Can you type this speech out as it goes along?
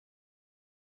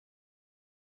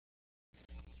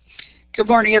Good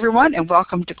morning, everyone, and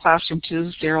welcome to Classroom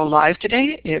 2.0 Live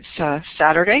today. It's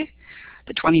Saturday,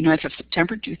 the 29th of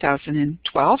September,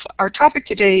 2012. Our topic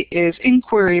today is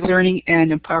Inquiry, Learning,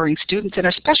 and Empowering Students, and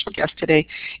our special guest today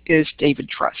is David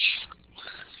Truss.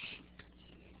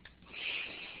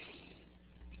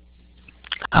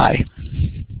 Hi.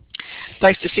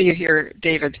 Nice to see you here,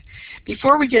 David.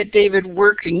 Before we get David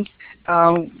working,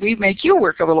 we make you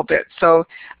work a little bit, so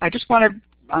I just want to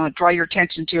draw your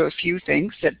attention to a few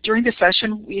things. That during the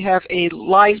session we have a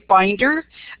live binder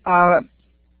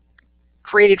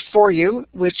created for you,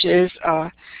 which is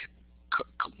a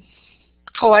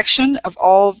collection of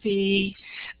all the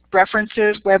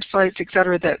references, websites,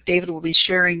 etc. that David will be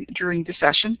sharing during the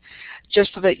session,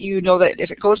 just so that you know that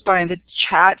if it goes by in the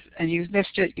chat and you've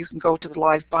missed it, you can go to the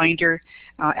live binder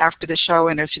after the show,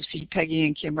 and as you see, Peggy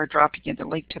and Kim are dropping in the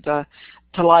link to the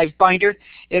live binder.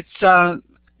 It's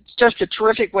just a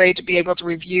terrific way to be able to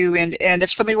review, and if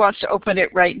somebody wants to open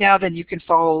it right now, then you can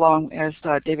follow along as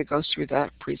David goes through the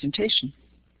presentation.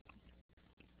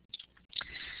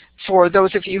 For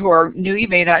those of you who are new, you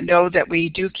may not know that we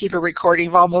do keep a recording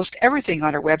of almost everything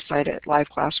on our website at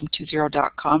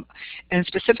liveclassroom20.com, and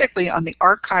specifically on the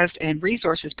Archives and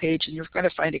Resources page, and you're going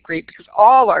to find it great because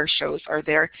all our shows are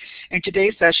there. And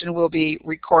today's session will be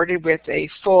recorded with a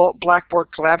full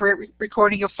Blackboard Collaborate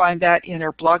recording. You'll find that in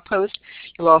our blog post.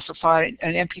 You'll also find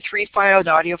an MP3 file, an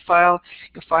audio file.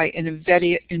 You'll find an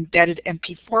embedded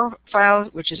MP4 file,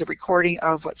 which is a recording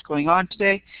of what's going on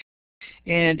today,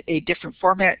 and a different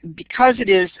format. Because it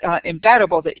is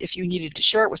embeddable, that if you needed to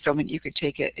share it with someone, you could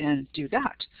take it and do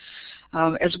that.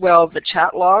 As well, the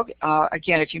chat log.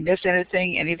 Again, if you miss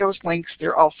anything, any of those links,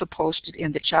 they're also posted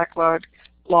in the chat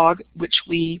log, which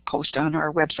we post on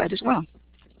our website as well.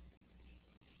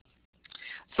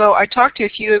 So I talked to a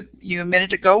few of you a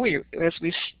minute ago as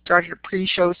we started a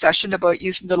pre-show session about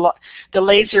using the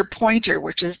laser pointer,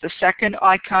 which is the second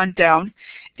icon down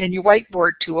in your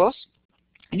whiteboard tools.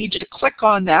 I need you to click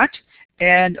on that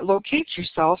and locate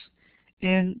yourself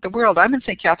in the world. I'm in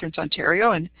St. Catharines,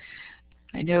 Ontario, and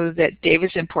I know that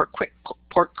David's in Port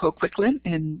Coquitlam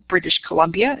in British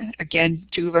Columbia. Again,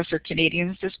 two of us are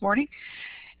Canadians this morning,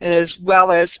 as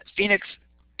well as Phoenix,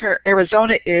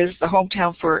 Arizona is the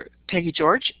hometown for Peggy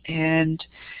George, and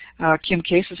Kim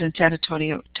Case is in San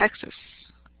Antonio, Texas.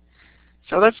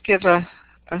 So let's give a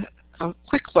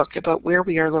quick look about where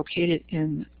we are located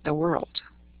in the world.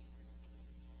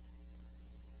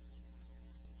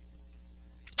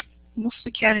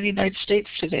 Mostly Canada and the United States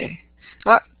today.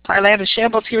 Thailand is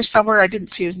Shambles here somewhere. I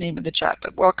didn't see his name in the chat,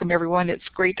 but welcome everyone. It's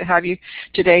great to have you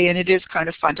today, and it is kind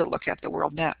of fun to look at the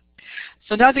world map.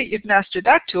 So now that you've mastered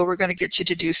that tool, we're going to get you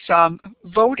to do some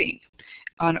voting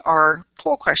on our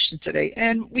poll questions today.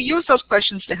 And we use those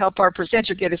questions to help our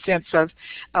presenter get a sense of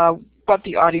what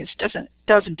the audience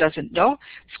doesn't know,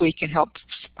 so we can help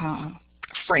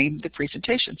frame the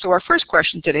presentation. So our first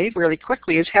question today, really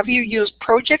quickly, is have you used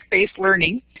project-based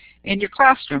learning in your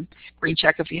classroom? Green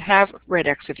check if you have, red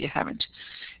X if you haven't.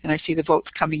 And I see the votes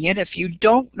coming in. If you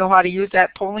don't know how to use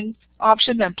that polling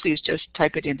option, then please just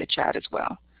type it in the chat as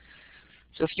well.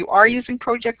 So if you are using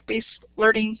project-based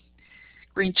learning,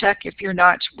 green check. If you're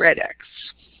not, red X.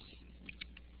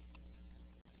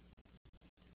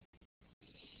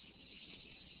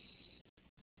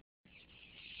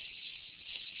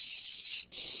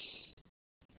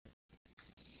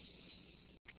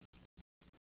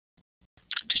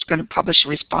 Just going to publish the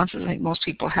responses. I think most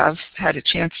people have had a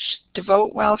chance to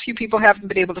vote. Well, a few people haven't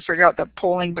been able to figure out the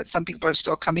polling, but some people are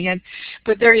still coming in.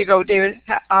 But there you go, David.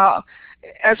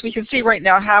 As we can see right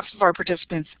now, half of our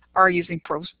participants are using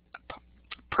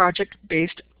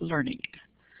project-based learning.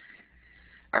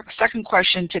 Our second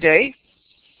question today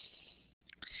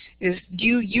is,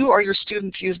 do you or your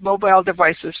students use mobile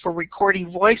devices for recording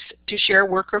voice to share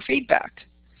work or feedback?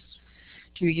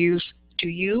 Do you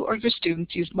or your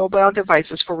students use mobile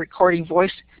devices for recording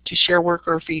voice to share work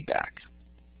or feedback?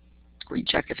 Green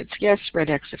check if it's yes,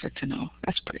 red X if it's a no.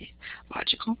 That's pretty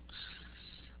logical.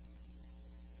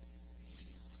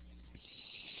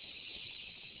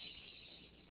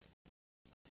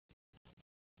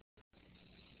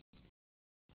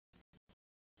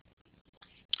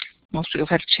 Most people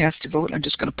have had a chance to vote. I'm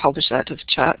just going to publish that to the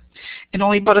chat. And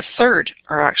only about a third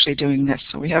are actually doing this.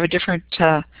 So we have a different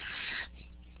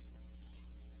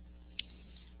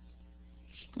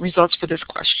results for this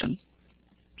question.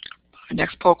 Our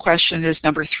next poll question is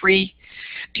number 3.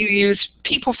 Do you use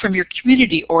people from your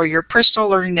community or your personal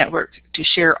learning network to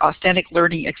share authentic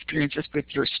learning experiences with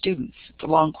your students? It's a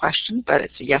long question, but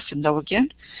it's a yes and no again.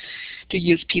 Do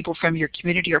you use people from your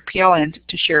community or PLN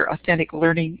to share authentic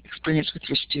learning experience with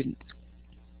your students?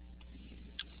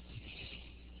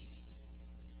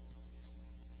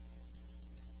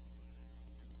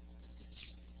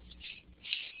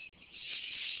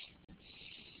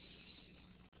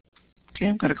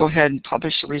 going to go ahead and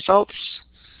publish the results.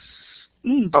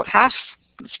 About half.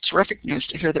 It's terrific news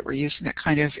to hear that we're using that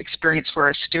kind of experience for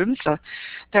our students.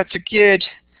 That's a good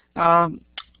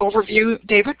overview,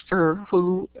 David, for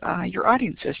who your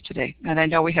audience is today. And I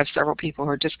know we have several people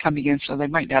who are just coming in, so they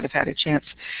might not have had a chance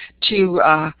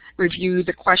to review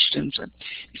the questions.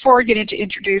 Before I get into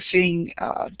introducing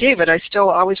David, I still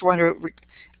always want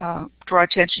to draw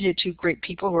attention to two great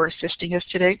people who are assisting us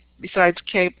today. Besides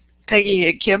Peggy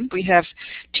and Kim, we have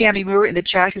Tammy Moore in the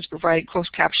chat who's providing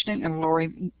closed captioning, and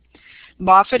Lori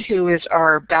Moffat, who is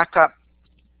our backup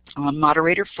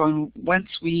moderator from whence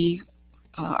we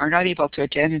are not able to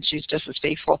attend, and she's just as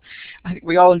faithful. I think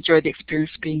we all enjoyed the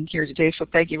experience of being here today, so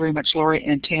thank you very much, Lori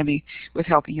and Tammy, with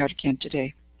helping out again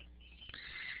today.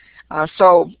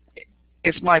 So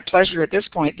it's my pleasure at this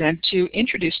point then to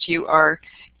introduce to you our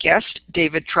guest,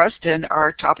 David Truss, and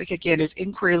our topic again is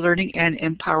Inquiry Learning and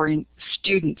Empowering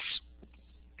Students.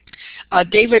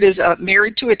 David is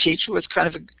married to a teacher who was kind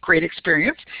of a great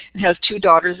experience and has two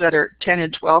daughters that are 10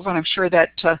 and 12, and I'm sure that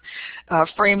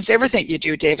frames everything you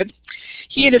do, David.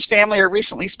 He and his family are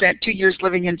recently spent 2 years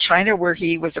living in China, where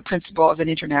he was a principal of an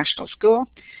international school.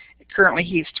 Currently,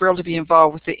 he's thrilled to be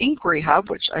involved with the Inquiry Hub,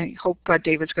 which I hope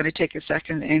David's going to take a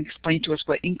second and explain to us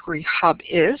what Inquiry Hub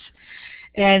is.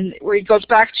 And where he goes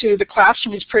back to the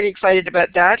classroom, he's pretty excited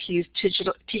about that. He's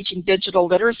teaching digital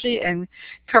literacy and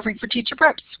covering for teacher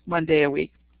preps 1 day a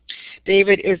week.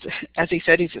 David is, as he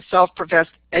said, he's a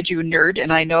self-professed edu nerd,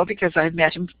 and I know because I've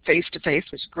met him face-to-face,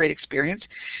 which is a great experience.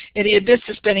 And he admits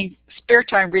to spending spare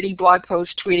time reading blog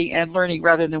posts, tweeting, and learning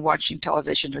rather than watching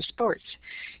television or sports.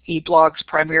 He blogs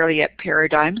primarily at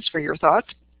Paradigms for Your Thoughts,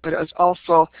 but is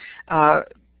also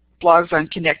blogs on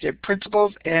connected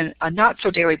principles, and a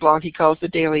not-so-daily blog he calls the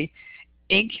Daily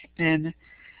Inc. And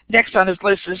next on his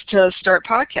list is to start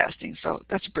podcasting, so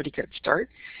that's a pretty good start.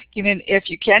 Even if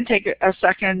you can take a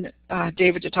second,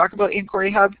 David, to talk about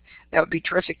Inquiry Hub, that would be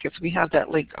terrific because we have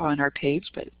that link on our page.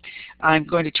 But I'm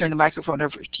going to turn the microphone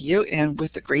over to you, and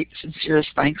with the great, sincerest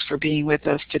thanks for being with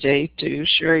us today to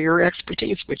share your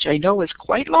expertise, which I know is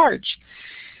quite large.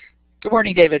 Good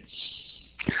morning, David.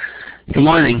 Good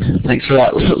morning. Thanks for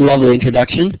that lovely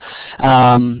introduction.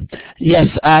 Yes,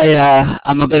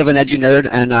 I'm a bit of an edu nerd,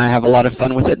 and I have a lot of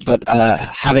fun with it, but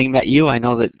having met you, I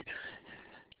know that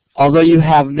although you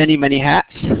have many, many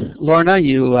hats, Lorna,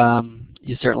 you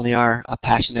certainly are a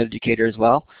passionate educator as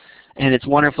well. And it's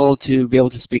wonderful to be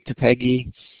able to speak to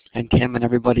Peggy and Kim and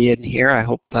everybody in here. I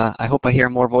hope I hear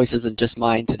more voices than just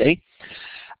mine today.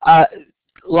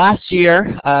 Last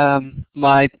year,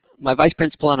 my vice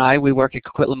principal and I, we work at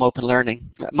Coquitlam Open Learning.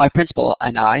 My principal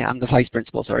and I'm the vice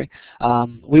principal, sorry.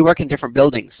 We work in different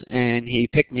buildings, and he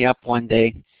picked me up one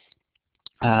day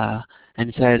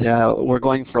and said, we're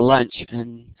going for lunch.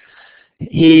 And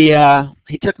he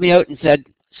took me out and said,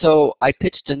 so I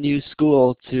pitched a new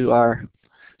school to our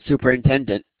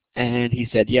superintendent, and he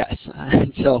said yes.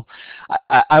 And so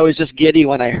I was just giddy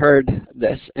when I heard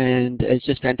this, and it's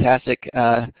just fantastic.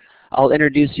 I'll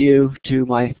introduce you to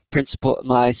my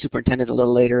superintendent a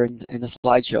little later in the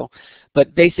slideshow.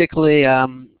 But basically,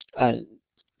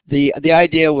 the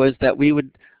idea was that we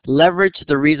would leverage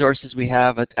the resources we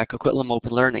have at Coquitlam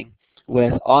Open Learning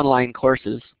with online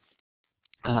courses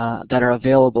that are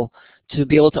available to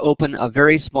be able to open a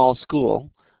very small school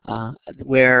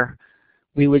where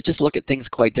we would just look at things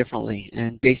quite differently.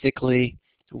 And basically,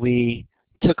 we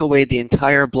took away the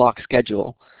entire block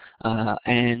schedule.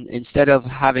 And instead of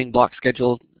having block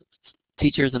scheduled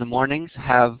teachers in the mornings,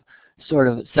 have sort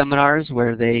of seminars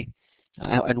where they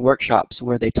and workshops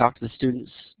where they talk to the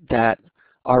students that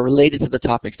are related to the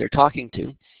topics they're talking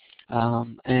to.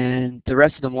 And the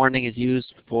rest of the morning is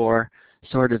used for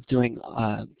sort of doing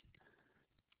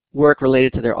work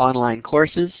related to their online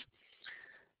courses.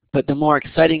 But the more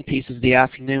exciting pieces of the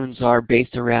afternoons are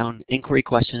based around inquiry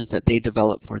questions that they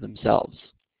develop for themselves.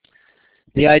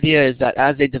 The idea is that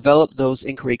as they develop those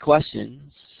inquiry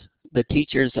questions, the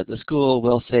teachers at the school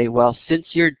will say, well, since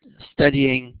you're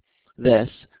studying this,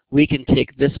 we can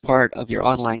take this part of your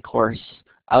online course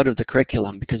out of the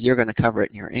curriculum because you're going to cover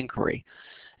it in your inquiry.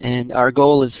 And our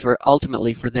goal is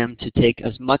ultimately for them to take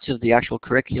as much of the actual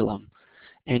curriculum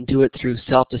and do it through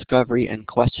self-discovery and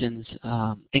questions,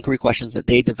 inquiry questions that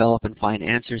they develop and find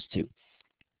answers to.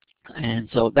 And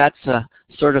so that's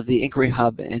sort of the Inquiry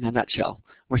Hub in a nutshell.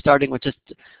 We're starting with just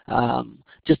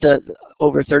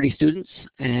over 30 students,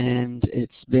 and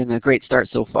it's been a great start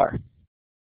so far.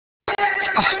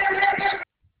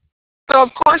 So of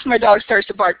course my dog starts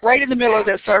to bark right in the middle of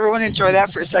this, so everyone enjoy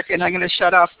that for a second. I'm going to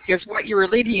shut off because what you were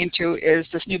leading into is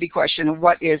this newbie question of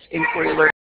what is inquiry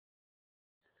learning?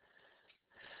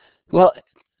 Well,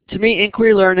 To me,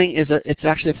 inquiry learning it's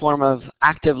actually a form of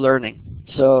active learning.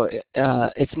 So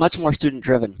it's much more student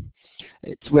driven.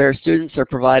 It's where students are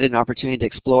provided an opportunity to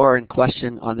explore and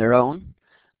question on their own,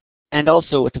 and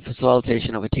also with the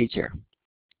facilitation of a teacher.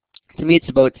 To me, it's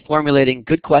about formulating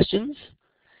good questions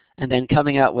and then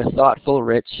coming out with thoughtful,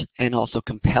 rich, and also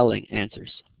compelling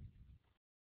answers.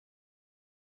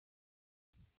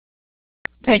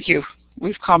 Thank you.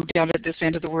 We've calmed down at this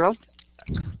end of the world.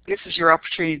 This is your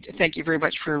opportunity. Thank you very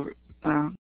much for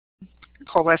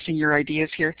coalescing your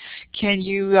ideas here. Can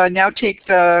you now take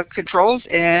the controls,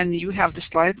 and you have the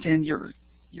slides, and you're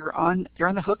on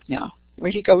the hook now.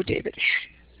 Way to go, David.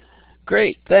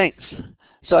 Great, thanks.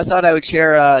 So I thought I would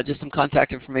share just some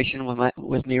contact information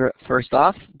with me first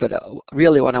off, but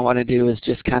really what I want to do is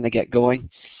just kind of get going.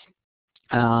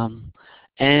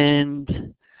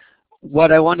 And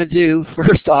what I want to do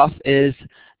first off is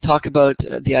talk about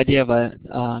the idea of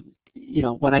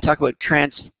when I talk about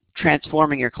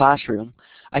transforming your classroom,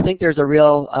 I think there's a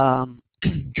real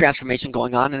transformation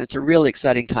going on, and it's a really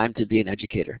exciting time to be an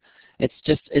educator. It's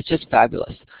just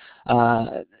fabulous.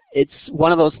 It's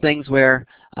one of those things where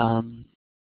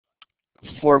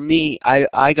for me,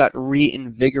 I got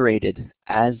reinvigorated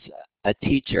as a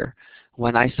teacher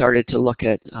when I started to look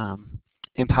at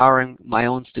empowering my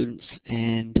own students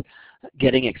and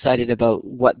getting excited about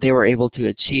what they were able to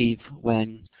achieve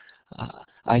when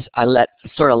I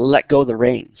sort of let go the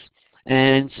reins.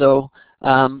 And so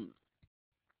I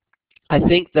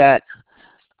think that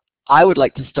I would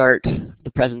like to start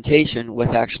the presentation with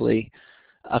actually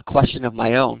a question of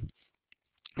my own.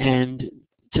 And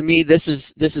to me, this is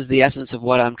the essence of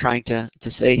what I'm trying to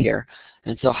say here.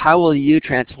 And so how will you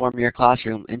transform your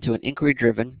classroom into an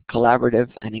inquiry-driven,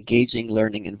 collaborative, and engaging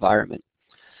learning environment?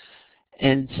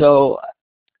 And so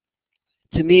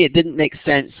to me, it didn't make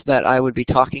sense that I would be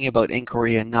talking about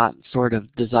inquiry and not sort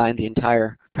of design the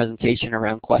entire presentation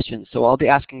around questions. So I'll be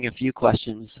asking a few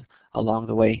questions along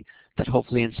the way that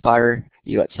hopefully inspire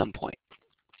you at some point.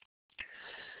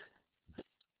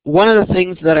 One of the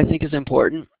things that I think is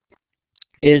important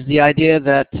is the idea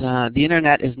that the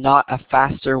internet is not a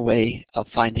faster way of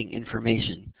finding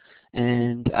information.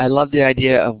 And I love the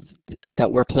idea of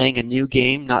that we're playing a new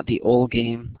game, not the old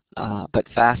game, but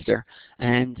faster.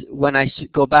 And when I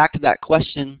go back to that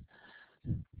question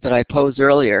that I posed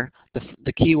earlier,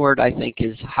 the key word I think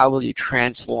is how will you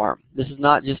transform? This is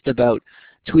not just about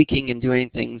tweaking and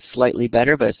doing things slightly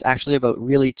better, but it's actually about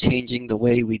really changing the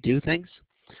way we do things.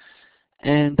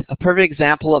 And a perfect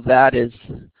example of that is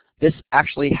this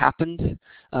actually happened.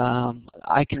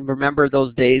 I can remember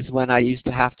those days when I used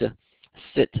to have to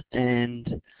sit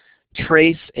and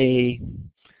trace a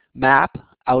map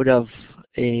out of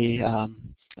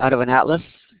an atlas.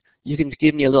 You can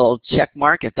give me a little check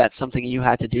mark if that's something you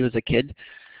had to do as a kid,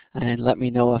 and let me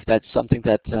know if that's something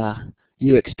that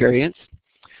you experienced.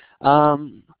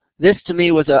 This to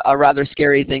me was a rather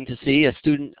scary thing to see, a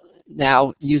student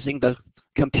now using the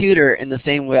computer in the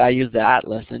same way I use the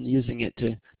atlas and using it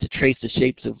to trace the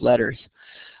shapes of letters.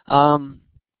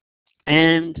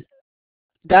 And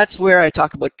that's where I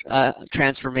talk about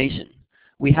transformation.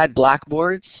 We had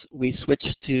blackboards, we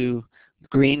switched to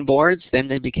green boards, then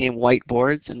they became white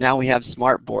boards, and now we have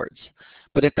smart boards.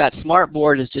 But if that smart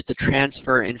board is just to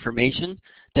transfer information,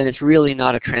 then it's really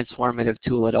not a transformative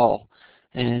tool at all.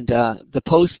 And the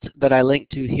post that I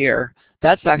linked to here,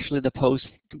 that's actually the post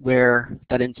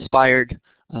that inspired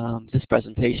this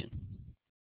presentation.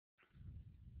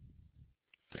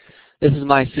 This is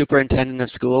my superintendent of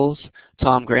schools,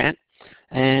 Tom Grant,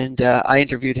 and I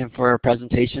interviewed him for a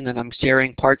presentation, and I'm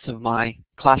sharing parts of my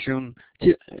Classroom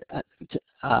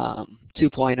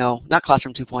 2.0, not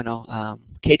Classroom 2.0,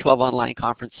 K-12 online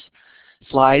conference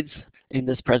slides in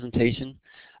this presentation.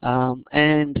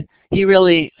 And he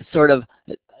really sort of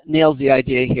nails the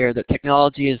idea here that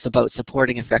technology is about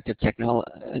supporting effective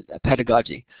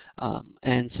pedagogy.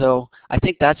 And so I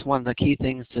think that's one of the key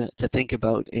things to think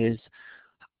about is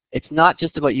it's not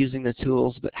just about using the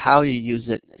tools, but how you use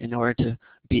it in order to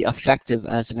be effective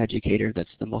as an educator. That's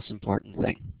the most important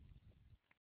thing.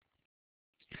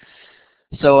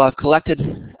 So I've collected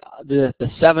the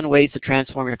 7 ways to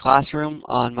transform your classroom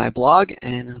on my blog,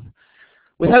 and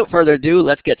without further ado,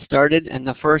 let's get started. And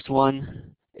the first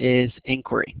one is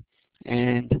inquiry,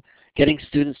 and getting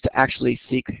students to actually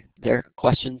seek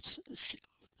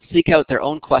out their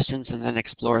own questions and then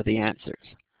explore the answers.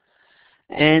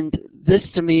 And this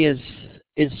to me is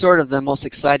sort of the most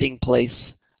exciting place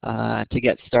to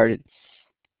get started.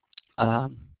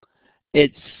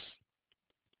 It's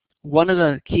one of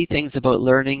the key things about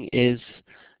learning is,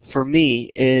 for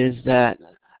me, is that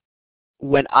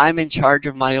when I'm in charge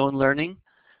of my own learning,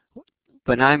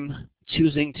 when I'm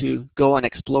choosing to go and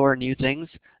explore new things,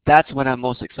 that's when I'm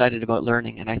most excited about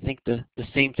learning. And I think the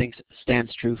same thing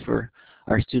stands true for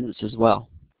our students as well.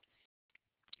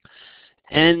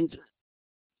 And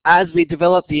as we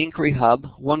developed the Inquiry Hub,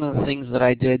 one of the things that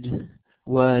I did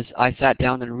was I sat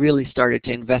down and really started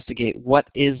to investigate what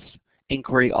is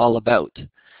Inquiry all about.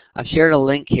 I've shared a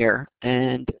link here,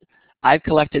 and I've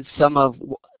collected some of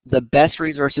the best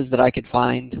resources that I could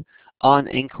find on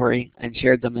Inquiry and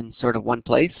shared them in sort of one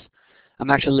place.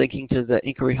 I'm actually linking to the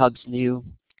Inquiry Hub's new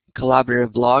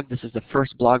collaborative blog. This is the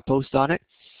first blog post on it.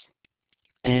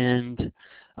 And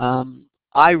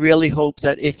I really hope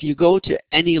that if you go to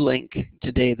any link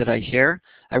today that I share,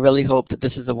 I really hope that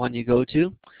this is the one you go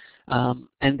to,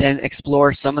 and then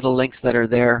explore some of the links that are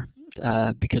there,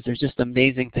 because there's just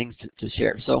amazing things to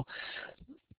share. So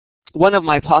one of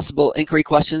my possible inquiry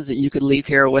questions that you could leave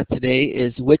here with today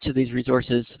is, which of these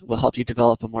resources will help you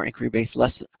develop a more inquiry-based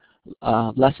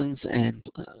lessons and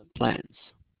plans?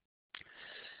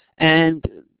 And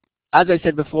as I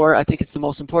said before, I think it's the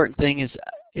most important thing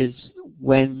is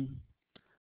when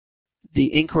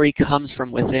the inquiry comes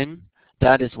from within,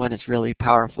 that is when it's really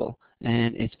powerful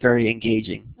and it's very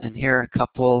engaging. And here are a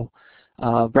couple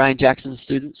Brian Jackson's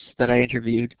students that I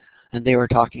interviewed, and they were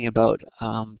talking about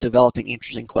developing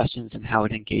interesting questions and how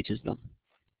it engages them.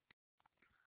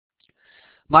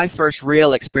 My first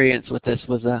real experience with this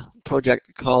was a project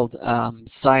called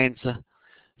Science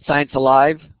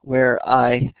Alive, where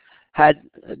I had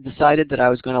decided that I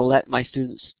was going to let my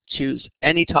students choose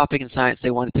any topic in science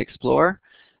they wanted to explore,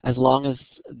 as long as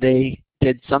they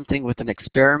did something with an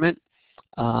experiment,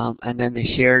 and then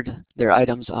they shared their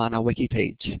items on a wiki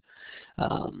page.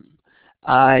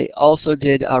 I also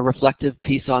did a reflective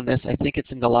piece on this. I think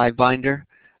it's in the live binder,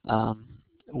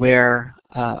 where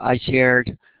I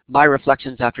shared my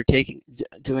reflections after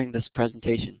doing this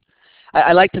presentation.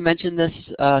 I like to mention this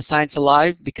Science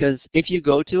Alive because if you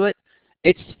go to it,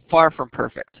 it's far from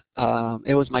perfect.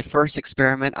 It was my first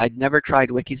experiment. I'd never tried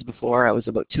wikis before. I was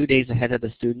about 2 days ahead of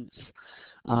the students.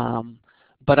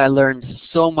 But I learned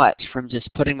so much from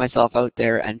just putting myself out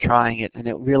there and trying it, and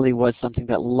it really was something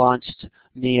that launched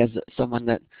me as someone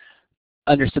that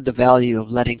understood the value of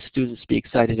letting students be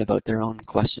excited about their own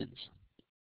questions.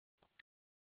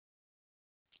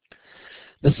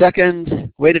 The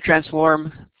second way to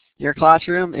transform your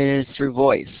classroom is through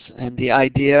voice, and the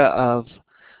idea of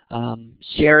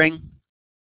sharing,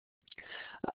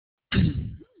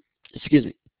 excuse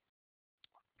me,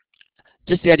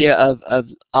 just the idea of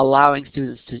allowing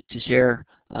students to share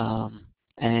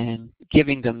and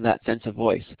giving them that sense of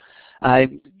voice. I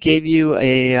gave you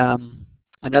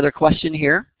another question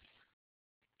here,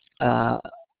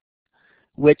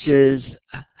 which is,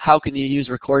 how can you use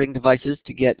recording devices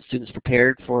to get students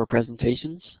prepared for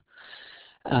presentations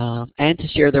and to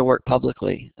share their work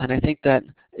publicly? And I think that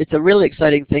it's a really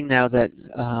exciting thing now that,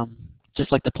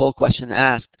 just like the poll question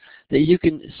asked, that you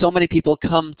can, so many people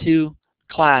come to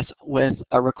class with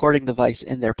a recording device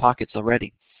in their pockets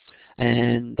already.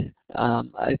 And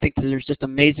I think that there's just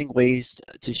amazing ways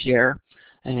to share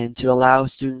and to allow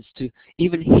students to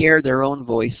even hear their own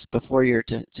voice before you're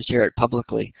to share it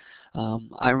publicly.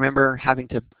 I remember having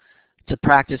to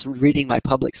practice reading my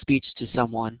public speech to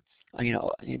someone,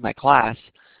 in my class,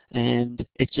 and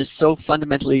it's just so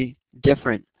fundamentally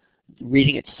different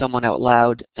reading it to someone out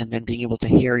loud and then being able to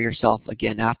hear yourself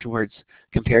again afterwards,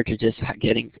 compared to just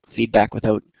getting feedback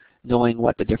without knowing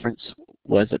what the difference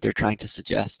was that they're trying to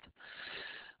suggest.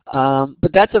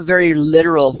 But that's a very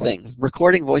literal thing.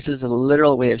 Recording voice is a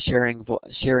literal way of sharing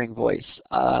voice.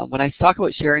 When I talk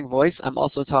about sharing voice, I'm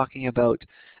also talking about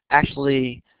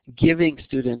actually giving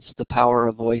students the power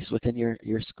of voice within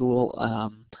your school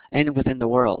and within the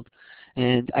world.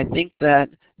 And I think that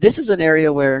this is an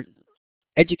area where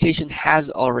education has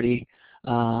already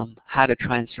had a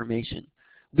transformation.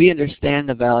 We understand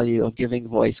the value of giving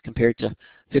voice compared to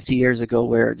 50 years ago,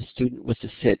 where the student was to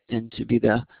sit and to be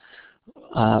the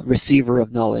receiver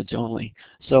of knowledge only.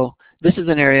 So this is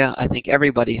an area I think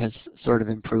everybody has sort of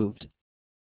improved.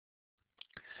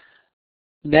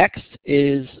 Next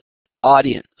is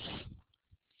audience.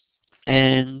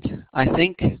 And I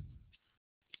think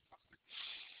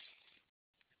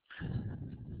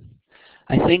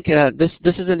this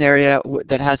is an area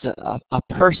that has a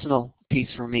personal piece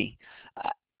for me.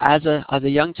 As a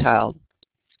young child,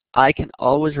 I can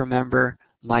always remember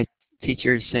my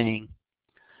teachers saying,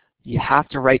 you have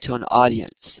to write to an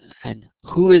audience, and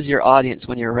who is your audience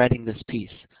when you're writing this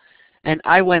piece? And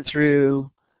I went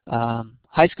through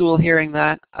high school hearing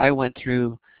that. I went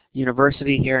through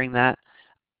university hearing that.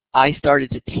 I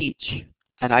started to teach,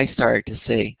 and I started to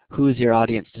say, who is your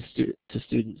audience to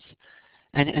students?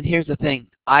 And here's the thing,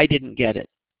 I didn't get it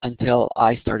until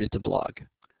I started to blog.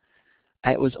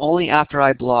 It was only after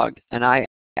I blogged and I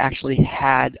actually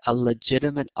had a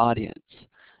legitimate audience.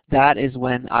 That is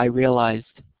when I realized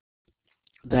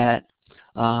that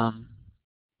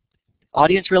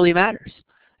audience really matters.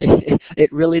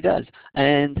 It really does.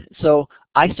 And so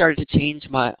I started to change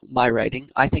my writing.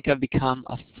 I think I've become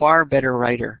a far better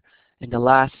writer in the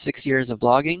last 6 years of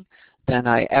blogging than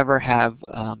I ever have,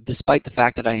 despite the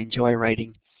fact that I enjoy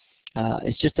writing.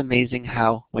 It's just amazing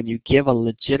how when you give a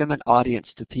legitimate audience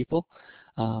to people,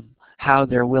 how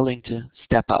they're willing to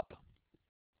step up.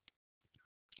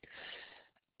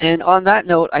 And on that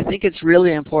note, I think it's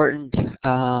really important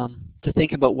to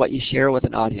think about what you share with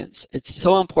an audience. It's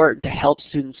so important to help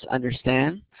students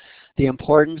understand the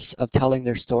importance of telling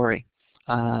their story.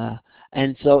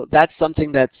 And so that's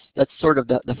something that's sort of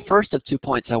the first of 2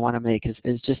 points I want to make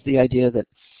is just the idea that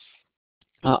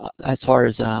as far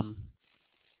as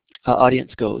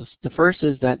audience goes. The first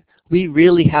is that we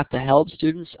really have to help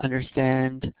students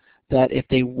understand that if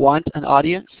they want an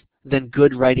audience, then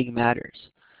good writing matters.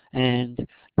 And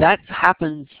that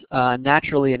happens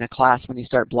naturally in a class when you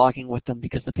start blogging with them,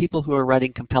 because the people who are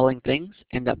writing compelling things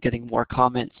end up getting more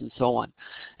comments and so on.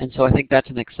 And so I think that's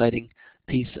an exciting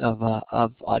piece of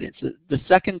audience. The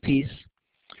second piece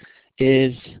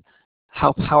is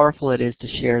how powerful it is to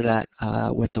share that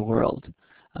with the world.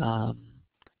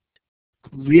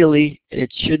 Really, it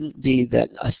shouldn't be that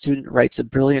a student writes a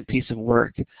brilliant piece of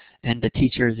work and the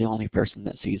teacher is the only person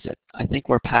that sees it. I think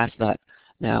we're past that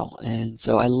now. And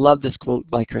so I love this quote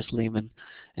by Chris Lehman.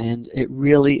 And it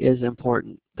really is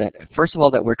important that, first of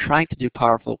all, that we're trying to do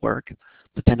powerful work,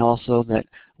 but then also that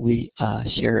we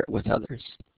share it with others.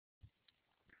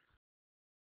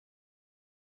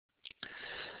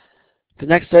 The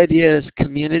next idea is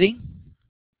community.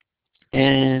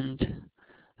 And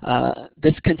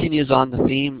this continues on the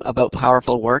theme about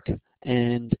powerful work.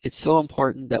 And it's so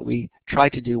important that we try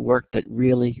to do work that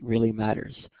really, really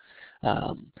matters.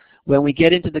 When we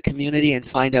get into the community and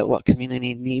find out what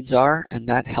community needs are, and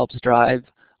that helps drive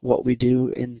what we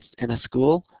do in a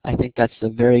school, I think that's a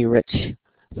very rich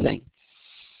thing.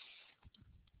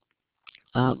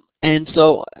 And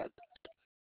so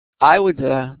I would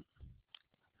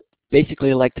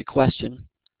basically like to question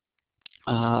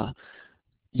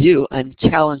you and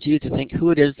challenge you to think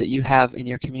who it is that you have in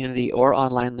your community or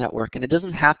online network. And it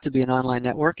doesn't have to be an online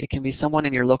network. It can be someone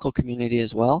in your local community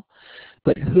as well.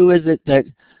 But who is it that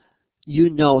you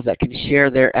know that can share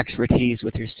their expertise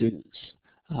with your students?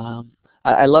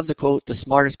 I love the quote, the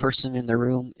smartest person in the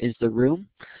room is the room.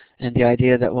 And the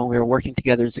idea that when we're working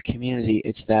together as a community,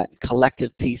 it's that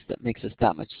collective piece that makes us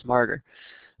that much smarter.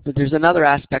 But there's another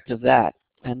aspect of that,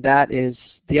 and that is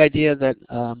the idea that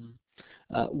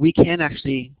we can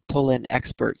actually pull in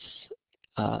experts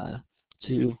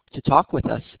to talk with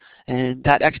us. And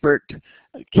that expert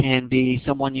can be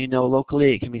someone you know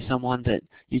locally. It can be someone that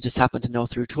you just happen to know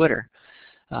through Twitter.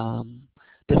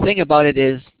 The thing about it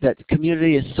is that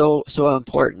community is so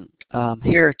important.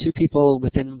 Here are two people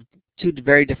within two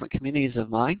very different communities of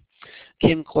mine.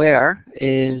 Kim Quare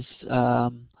is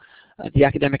the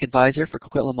academic advisor for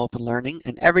Coquitlam Open Learning,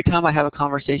 and every time I have a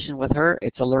conversation with her,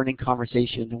 it's a learning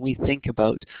conversation, and we think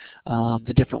about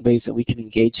the different ways that we can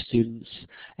engage students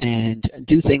and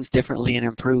do things differently and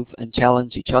improve and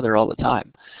challenge each other all the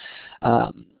time.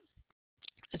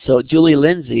 So Julie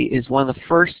Lindsay is one of the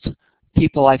first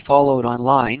people I followed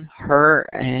online. Her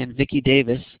and Vicki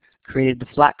Davis created the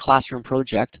Flat Classroom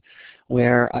Project,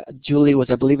 where Julie was,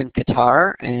 I believe, in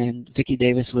Qatar, and Vicki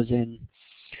Davis was in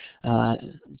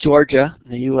Georgia,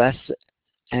 in the U.S.,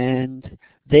 and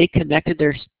they connected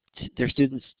their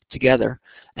students together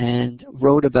and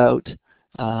wrote about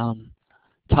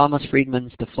Thomas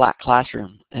Friedman's The Flat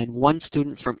Classroom. And one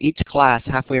student from each class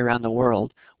halfway around the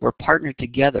world were partnered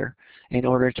together in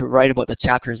order to write about the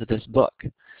chapters of this book.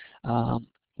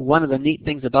 One of the neat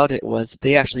things about it was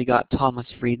they actually got Thomas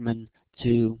Friedman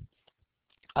to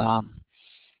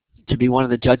be one of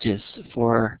the judges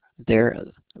for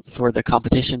the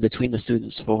competition between the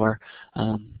students for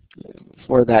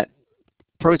that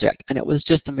project, and it was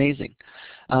just amazing.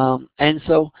 And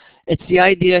so it's the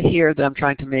idea here that I'm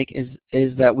trying to make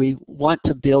is that we want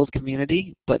to build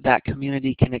community, but that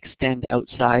community can extend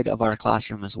outside of our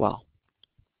classroom as well.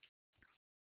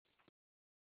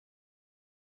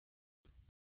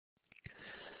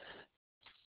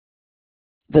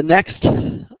 The next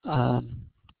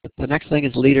thing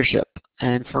is leadership,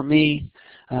 and for me,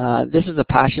 this is a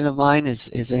passion of mine,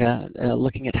 is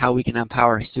looking at how we can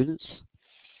empower students.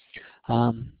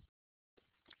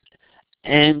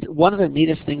 And one of the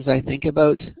neatest things I think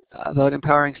about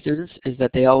empowering students is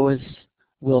that they always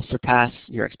will surpass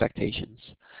your expectations.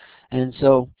 And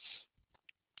so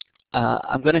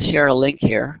I'm going to share a link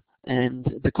here.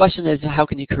 And the question is, how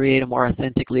can you create a more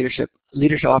authentic leadership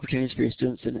opportunities for your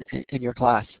students in your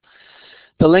class?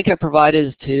 The link I provided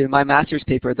is to my master's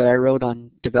paper that I wrote on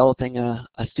developing a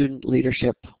student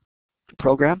leadership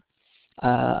program.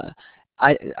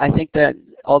 I think that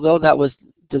although that was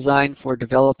designed for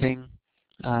developing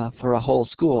for a whole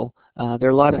school, there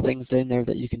are a lot of things in there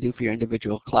that you can do for your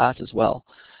individual class as well.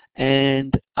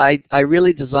 And I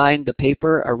really designed the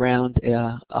paper around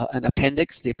an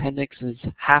appendix. The appendix is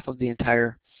half of the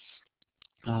entire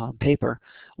paper,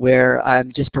 where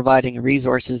I'm just providing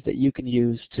resources that you can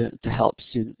use to help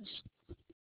students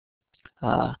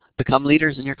become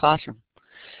leaders in your classroom.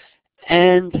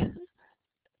 And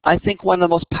I think one of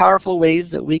the most powerful ways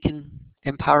that we can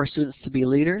empower students to be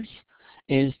leaders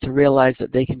is to realize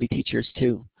that they can be teachers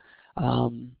too.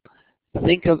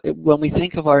 When we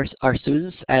think of our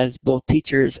students as both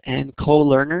teachers and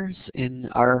co-learners in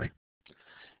our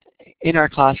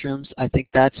classrooms, I think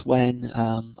that's when,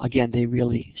 again, they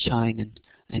really shine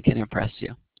and can impress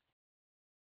you.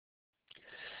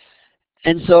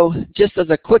 And so, just as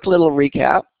a quick little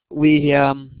recap, we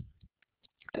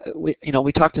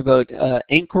talked about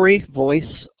inquiry,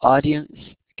 voice, audience,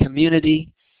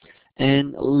 community,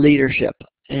 and leadership.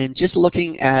 And just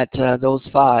looking at those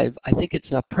 5, I think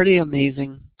it's a pretty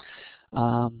amazing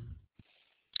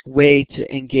way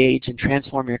to engage and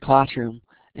transform your classroom.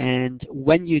 And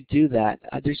when you do that,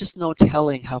 there's just no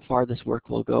telling how far this work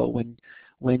will go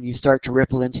when you start to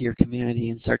ripple into your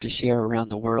community and start to share around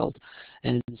the world.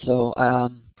 And so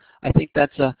I think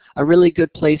that's a really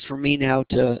good place for me now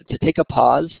to take a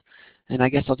pause. And I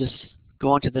guess I'll just go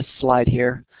on to this slide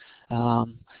here.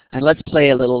 And let's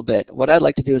play a little bit. What I'd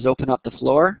like to do is open up the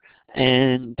floor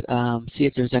and see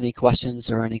if there's any questions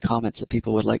or any comments that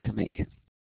people would like to make.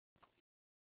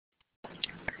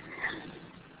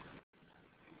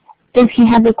 If you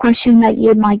have a question that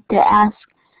you'd like to ask,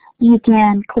 you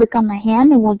can click on the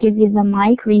hand and we'll give you the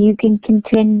mic, or you can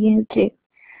continue to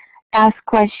ask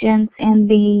questions in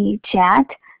the chat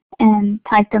and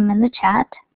type them in the chat.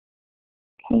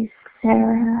 Okay,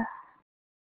 Sarah.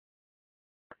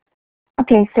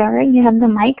 Okay, Sarah, you have the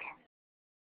mic.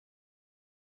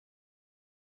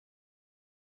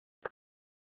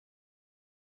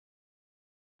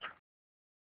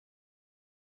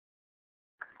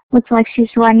 Looks like she's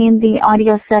running the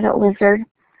audio setup wizard.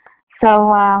 So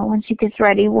when she gets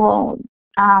ready, we'll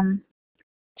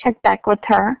check back with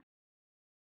her.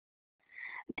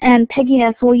 And Peggy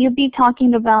S., will you be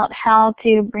talking about how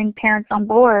to bring parents on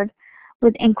board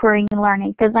with inquiry and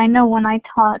learning? Because I know when I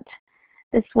taught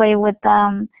this way with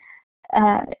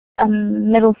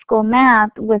middle school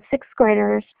math with 6th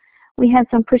graders, we had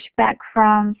some pushback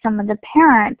from some of the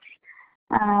parents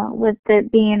with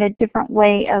it being a different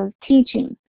way of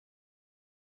teaching.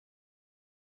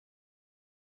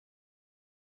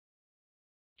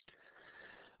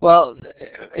 Well,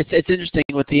 it's interesting.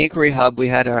 With the Inquiry Hub, we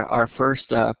had our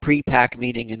first pre-PAC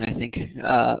meeting, and I think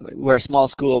we're a small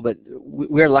school, but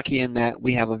we're lucky in that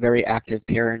we have a very active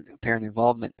parent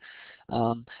involvement.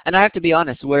 And I have to be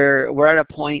honest, we're at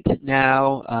a point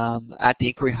now at the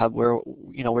Inquiry Hub where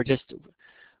we're just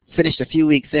finished a few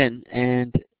weeks in,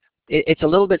 and it's a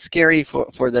little bit scary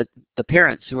for the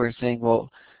parents who are saying,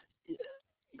 well,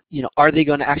 are they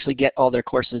going to actually get all their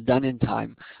courses done in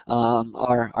time?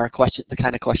 The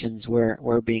kind of questions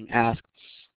we're being asked.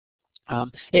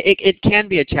 It can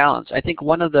be a challenge. I think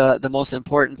one of the most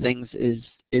important things is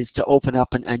to open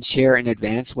up and share in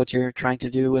advance what you're trying to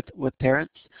do with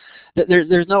parents.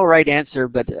 There's no right answer,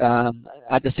 but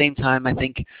at the same time, I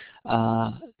think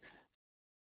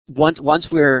once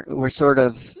we're sort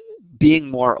of being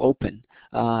more open,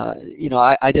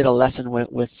 I did a lesson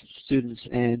with students,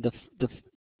 and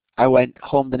I went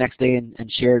home the next day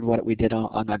and shared what we did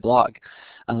on my blog.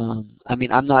 I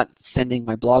mean, I'm not sending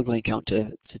my blog link out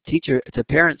to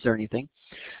parents or anything,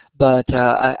 but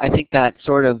I think that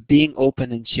sort of being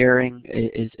open and sharing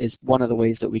is one of the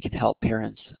ways that we can help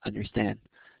parents understand.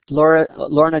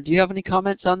 Lorna, do you have any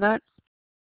comments on that?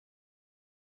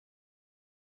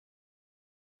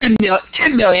 10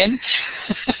 million.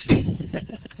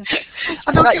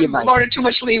 I don't give Lorna too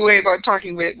much leeway about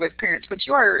talking with parents, but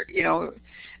you are,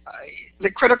 the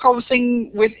critical thing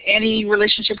with any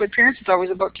relationship with parents is always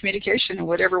about communication and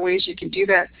whatever ways you can do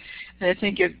that. And I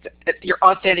think your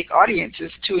authentic audience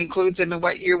is to include them in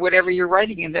whatever you're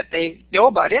writing and that they know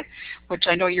about it, which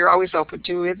I know you're always open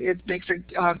to. It makes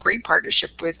a great partnership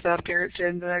with parents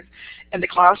and the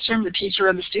classroom, the teacher,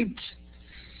 and the students.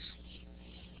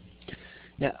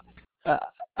 Yeah.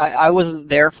 I wasn't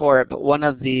there for it, but one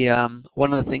of the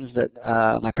things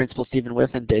that my principal Stephen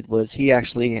Whiffen did was he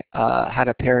actually had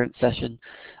a parent session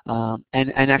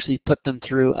and actually put them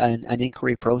through an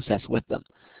inquiry process with them.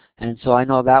 And so I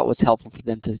know that was helpful for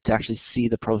them to actually see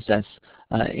the process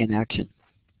in action.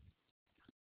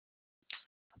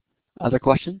 Other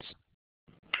questions?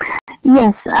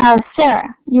 Yes,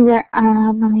 Sarah, you were,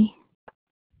 let me,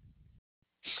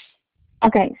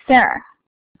 okay, Sarah.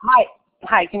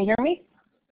 Hi, can you hear me?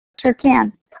 Sure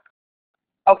can.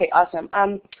 Okay, awesome.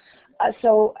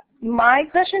 So my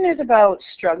question is about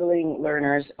struggling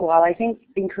learners. While I think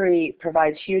inquiry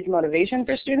provides huge motivation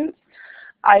for students,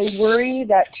 I worry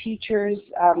that teachers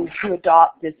who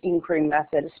adopt this inquiry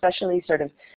method, especially sort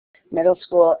of middle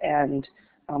school and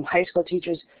high school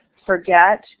teachers,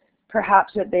 forget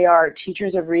perhaps that they are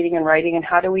teachers of reading and writing, and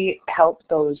how do we help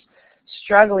those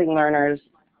struggling learners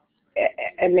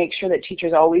and make sure that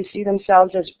teachers always see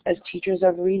themselves as teachers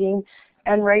of reading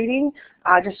and writing?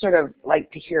 I just sort of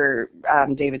like to hear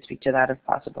David speak to that if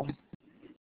possible.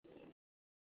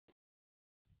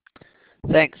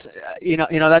 Thanks. You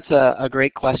know that's a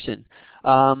great question.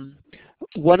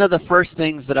 One of the first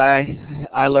things that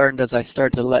I learned as I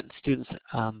started to let students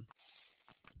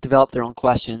develop their own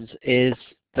questions is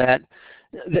that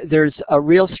there's a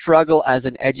real struggle as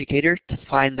an educator to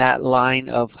find that line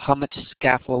of how much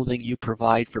scaffolding you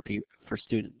provide for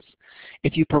students.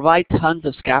 If you provide tons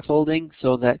of scaffolding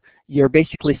so that you're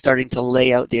basically starting to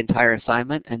lay out the entire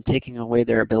assignment and taking away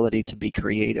their ability to be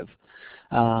creative.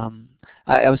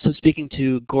 I was speaking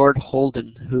to Gord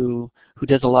Holden, who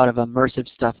does a lot of immersive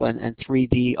stuff and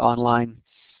 3D online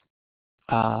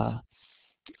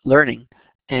learning,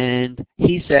 and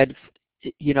he said,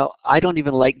 you know, I don't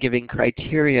even like giving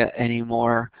criteria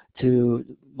anymore to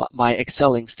my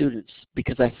excelling students,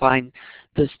 because I find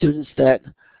those students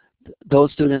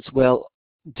will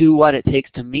do what it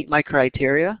takes to meet my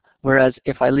criteria, whereas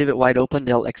if I leave it wide open,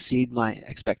 they'll exceed my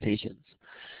expectations.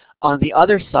 On the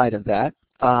other side of that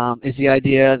is the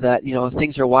idea that, you know,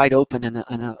 things are wide open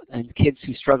and kids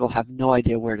who struggle have no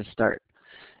idea where to start.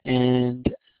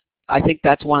 And I think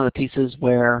that's one of the pieces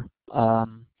where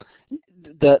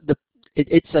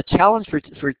it's a challenge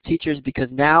for teachers, because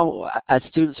now as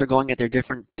students are going at their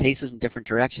different paces and different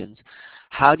directions,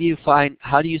 how do you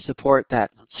support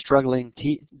that struggling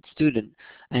student?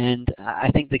 And I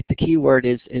think the key word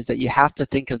is that you have to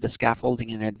think of the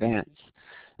scaffolding in advance.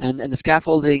 And the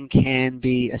scaffolding can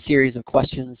be a series of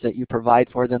questions that you provide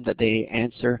for them that they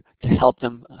answer to help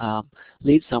them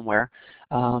lead somewhere.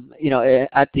 You know,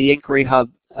 at the Inquiry Hub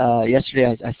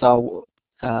yesterday, I saw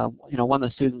you know, one of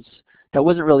the students that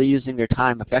wasn't really using their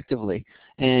time effectively,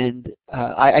 and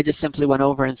I just simply went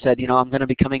over and said, you know, I'm going to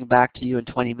be coming back to you in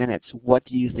 20 minutes. What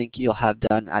do you think you'll have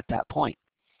done at that point?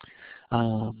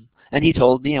 And he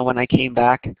told me, and when I came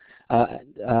back a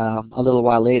little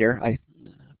while later,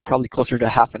 probably closer to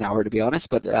half an hour to be honest,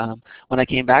 but when I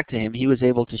came back to him, he was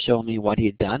able to show me what he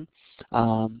had done,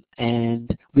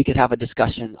 and we could have a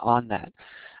discussion on that.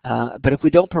 But if we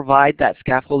don't provide that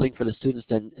scaffolding for the students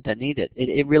that need it,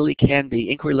 it really can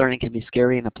be, inquiry learning can be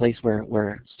scary in a place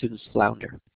where students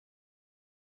flounder.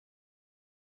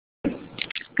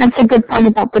 That's a good point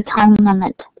about the time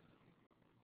limit,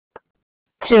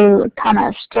 to kind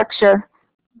of structure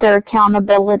their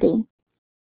accountability.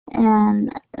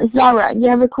 And Zara, you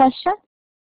have a question?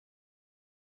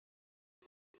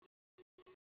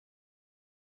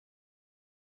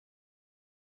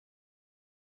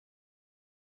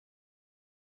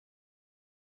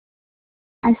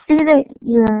 I see that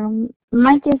your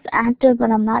mic is active, but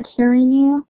I'm not hearing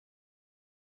you.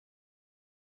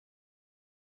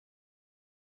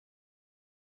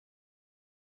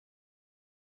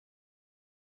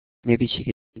 Maybe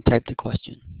she can type the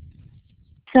question.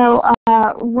 So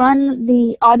run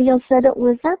the audio setup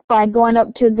wizard by going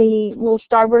up to the little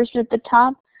starburst at the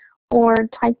top, or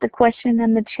type the question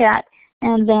in the chat,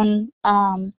 and then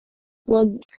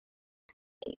we'll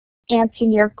answer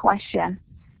your question.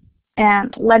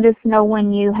 And let us know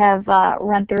when you have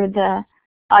run through the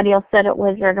audio setup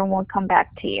wizard, and we'll come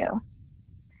back to you.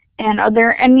 And are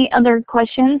there any other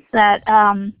questions that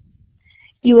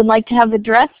you would like to have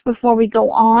addressed before we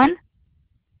go on?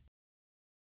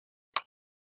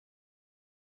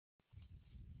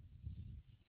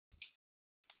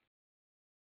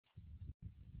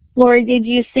 Lori, did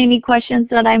you see any questions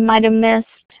that I might have missed?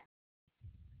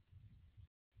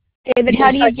 David,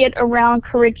 how do you get around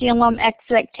curriculum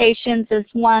expectations as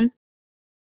one?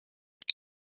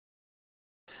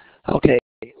 Okay,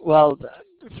 well,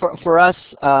 for us,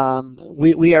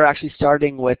 we are actually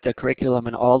starting with the curriculum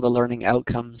and all the learning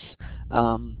outcomes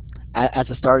as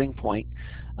a starting point.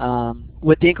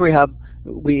 With the Inquiry Hub,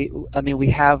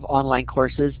 we have online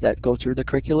courses that go through the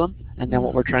curriculum, and then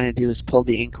what we're trying to do is pull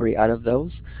the inquiry out of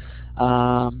those.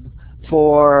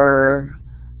 For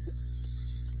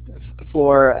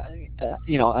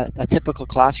a typical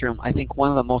classroom, I think one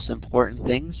of the most important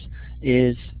things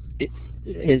is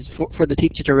for the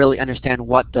teacher to really understand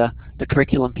what the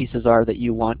curriculum pieces are that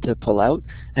you want to pull out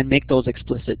and make those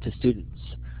explicit to students.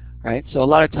 Right. So a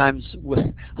lot of times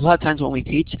when we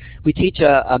teach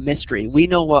a mystery. We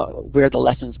know where the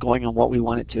lesson's going and what we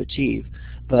want it to achieve,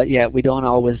 but yet we don't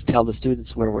always tell the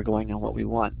students where we're going and what we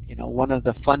want. One of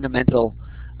the fundamental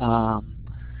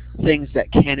things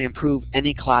that can improve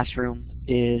any classroom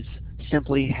is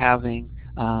simply having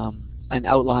an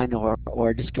outline or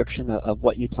a description of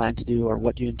what you plan to do or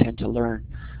what you intend to learn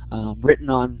written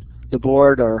on the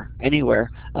board or anywhere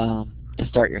to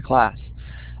start your class.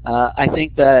 I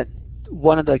think that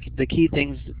one of the key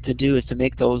things to do is to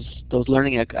make those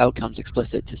learning outcomes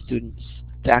explicit to students,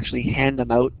 to actually hand them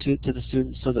out to the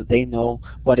students so that they know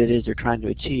what it is they're trying to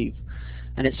achieve.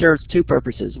 And it serves two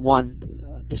purposes.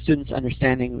 One, the students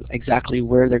understanding exactly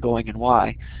where they're going and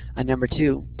why. And number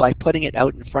two, by putting it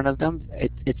out in front of them,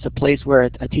 it's a place where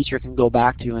a teacher can go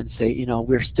back to and say,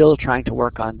 we're still trying to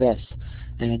work on this,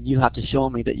 and you have to show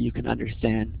me that you can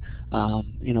understand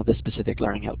this specific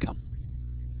learning outcome.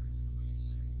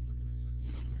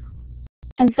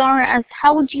 And Zara asks,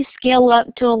 how would you scale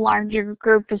up to a larger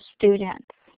group of students?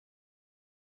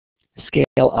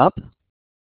 Scale up?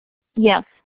 Yes.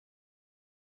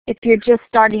 If you're just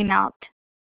starting out.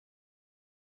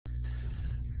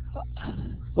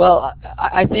 Well,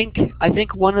 I think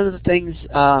one of the things,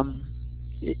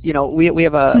 we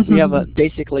have a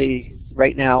basically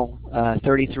right now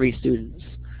 33 students.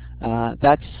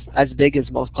 That's as big as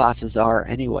most classes are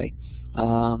anyway,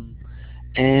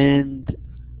 and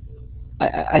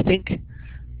I think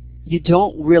you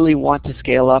don't really want to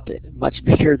scale up much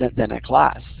bigger than a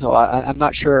class. So I'm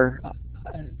not sure.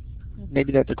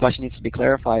 Maybe that the question needs to be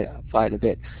clarified a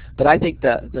bit. But I think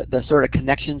the sort of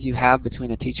connections you have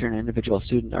between a teacher and an individual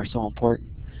student are so important.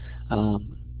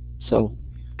 So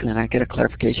can I get a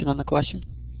clarification on the question?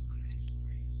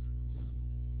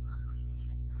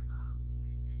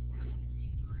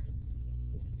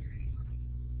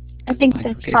 I think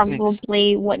that's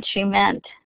probably what she meant.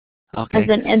 Okay. As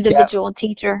an individual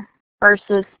teacher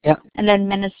versus an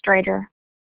administrator.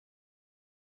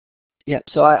 Yeah.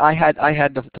 So I had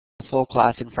the full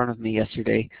class in front of me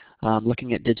yesterday,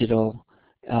 looking at digital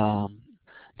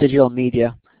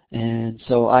media, and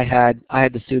so I had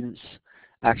the students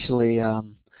actually.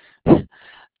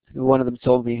 One of them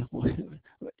told me,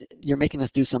 "You're making us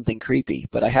do something creepy,"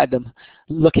 but I had them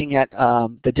looking at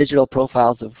the digital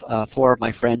profiles of 4 of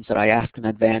my friends that I asked in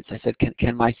advance. I said,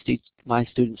 "Can my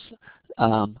students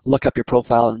look up your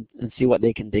profile and see what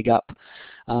they can dig up?"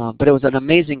 But it was an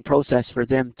amazing process for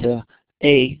them to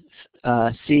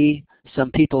see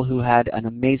some people who had an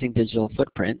amazing digital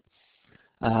footprint,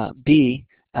 B,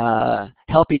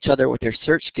 help each other with their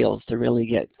search skills to really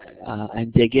get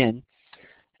and dig in,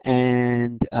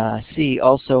 and C,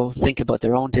 also think about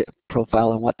their own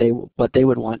profile and what they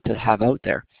would want to have out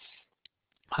there.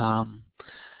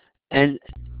 And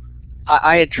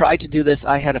I had tried to do this.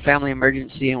 I had a family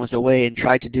emergency and was away, and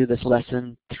tried to do this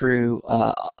lesson through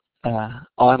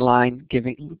online,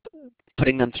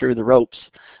 putting them through the ropes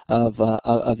of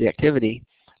the activity,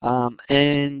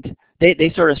 and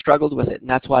they sort of struggled with it, and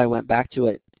that's why I went back to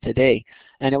it today.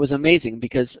 And it was amazing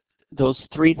because those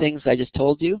 3 things I just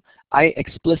told you, I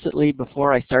explicitly,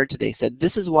 before I started today, said,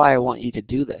 this is why I want you to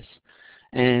do this.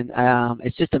 And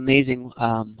it's just amazing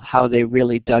how they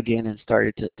really dug in and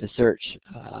started to search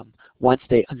once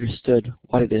they understood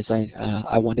what it is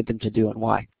I wanted them to do and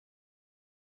why.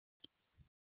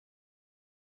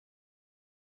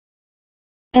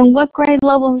 And what grade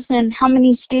levels and how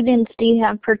many students do you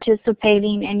have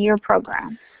participating in your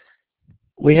program?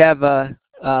 We have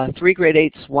 3 grade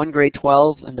 8s, 1 grade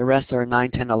 12, and the rest are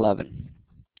 9, 10, 11.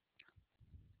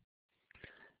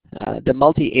 The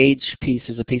multi-age piece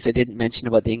is a piece I didn't mention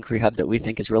about the Inquiry Hub that we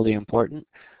think is really important.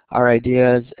 Our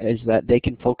idea is that they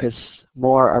can focus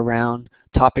more around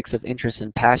topics of interest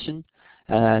and passion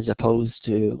as opposed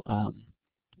to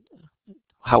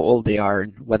how old they are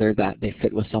and whether that they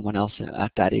fit with someone else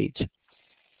at that age.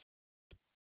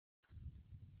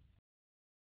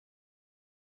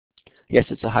 Yes,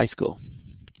 it's a high school.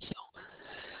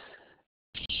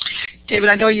 David,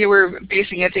 I know you were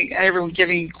basing, I think, everyone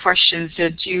giving questions.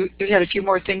 You had a few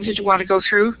more things that you want to go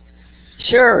through?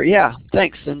 Sure, yeah,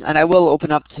 thanks. And I will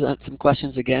open up to some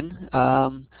questions again.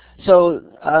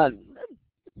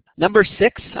 Number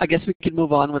 6, I guess we could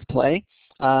move on with play.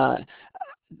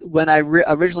 when I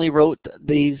originally wrote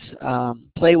these,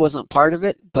 play wasn't part of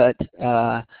it, but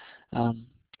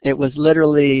it was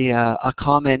literally a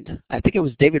comment. I think it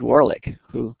was David Warlick,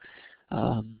 who,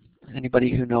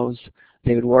 anybody who knows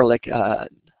David Warlick,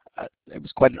 it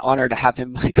was quite an honor to have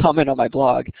him comment on my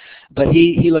blog. But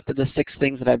he looked at the 6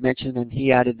 things that I've mentioned, and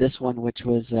he added this one, which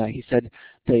was, he said,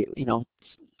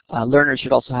 learners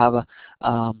should also have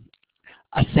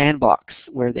a sandbox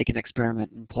where they can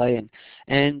experiment and play.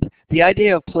 And the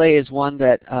idea of play is one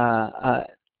that,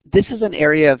 this is an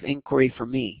area of inquiry for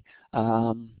me.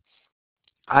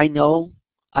 I know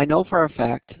for a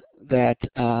fact that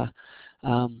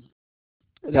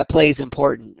that play is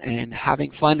important, and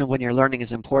having fun when you're learning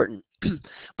is important.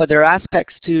 But there are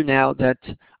aspects too now that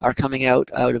are coming out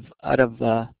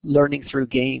of learning through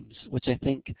games, which I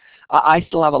think I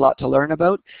still have a lot to learn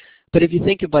about. But if you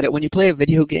think about it, when you play a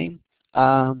video game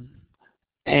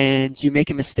and you make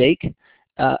a mistake,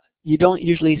 you don't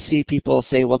usually see people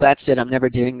say, well, that's it, I'm never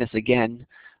doing this again,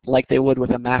 like they would with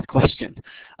a math question.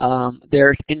 There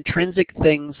are intrinsic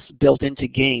things built into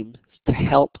games to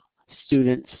help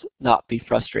students not be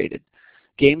frustrated.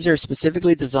 Games are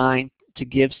specifically designed to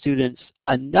give students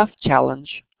enough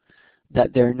challenge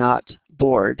that they're not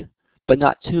bored, but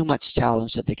not too much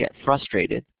challenge that they get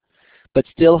frustrated, but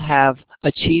still have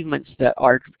achievements that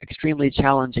are extremely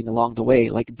challenging along the way,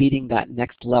 like beating that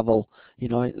next level.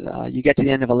 You get to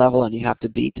the end of a level and you have to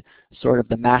beat sort of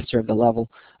the master of the level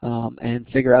and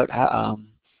figure out how,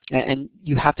 and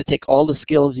you have to take all the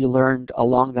skills you learned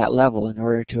along that level in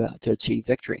order to achieve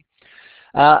victory.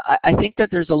 I think that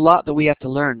there's a lot that we have to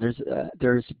learn.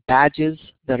 There's badges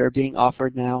that are being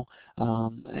offered now,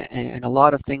 and a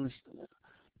lot of things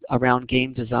around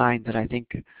game design that I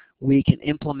think we can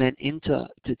implement into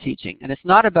teaching. And it's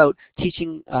not about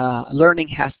teaching. Learning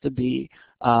has to be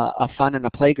a fun and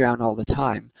a playground all the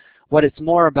time. What it's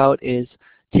more about is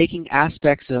taking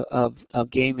aspects of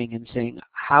gaming and saying,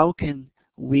 how can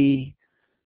we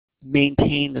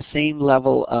maintain the same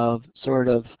level of sort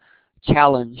of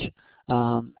challenge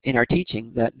in our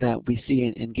teaching that we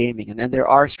see in gaming, and then there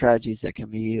are strategies that can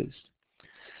be used.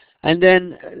 And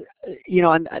then,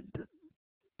 and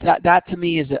that to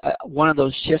me is one of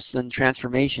those shifts and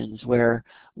transformations where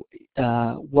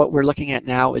what we're looking at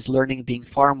now is learning being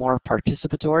far more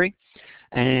participatory,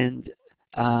 and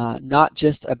not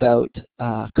just about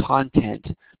content,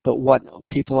 but what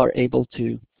people are able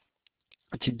to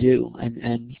do,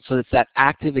 and so it's that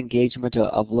active engagement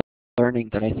of learning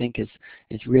that I think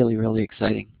is really, really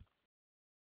exciting.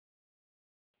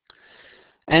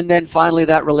 And then finally,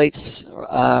 that relates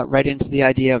right into the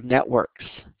idea of networks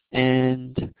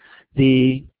and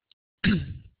the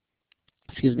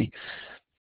excuse me,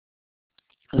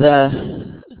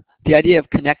 the idea of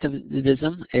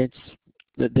connectivism. It's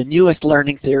the newest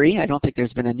learning theory. I don't think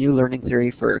there's been a new learning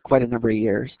theory for quite a number of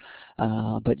years,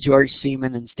 but George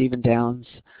Seaman and Stephen Downes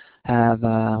have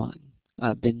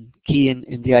been key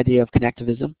in the idea of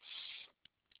connectivism.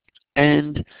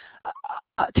 And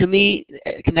to me,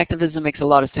 connectivism makes a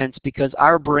lot of sense because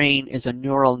our brain is a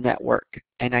neural network,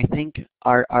 and I think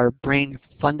our brain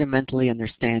fundamentally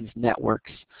understands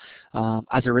networks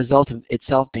as a result of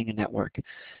itself being a network.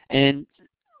 And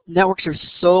networks are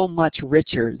so much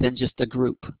richer than just a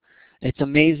group. It's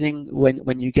amazing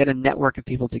when you get a network of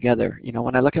people together.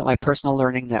 When I look at my personal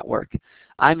learning network,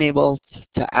 I'm able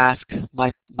to ask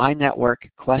my network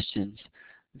questions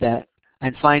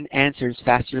and find answers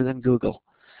faster than Google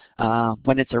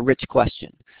when it's a rich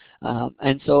question.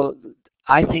 And so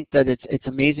I think that it's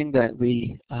amazing that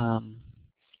we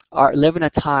live in a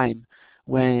time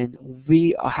when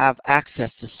we have access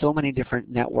to so many different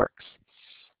networks.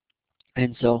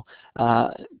 And so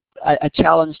a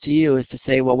challenge to you is to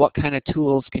say, well, what kind of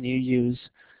tools can you use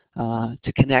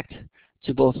to connect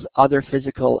to both other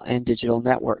physical and digital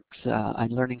networks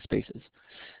and learning spaces?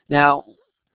 Now,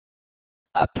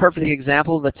 a perfect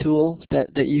example of a tool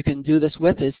that you can do this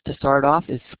with is, to start off,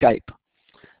 is Skype.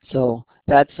 So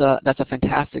that's a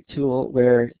fantastic tool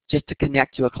where just to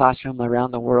connect to a classroom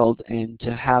around the world and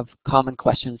to have common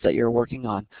questions that you're working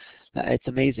on. It's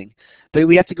amazing. But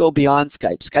we have to go beyond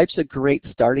Skype. Skype's a great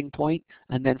starting point,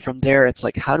 and then from there it's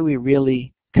like, how do we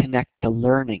really connect the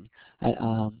learning?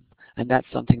 And that's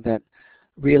something that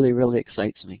really, really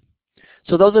excites me.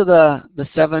 So those are the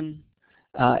 7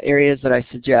 areas that I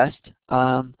suggest.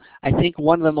 I think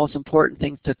one of the most important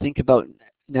things to think about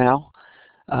now,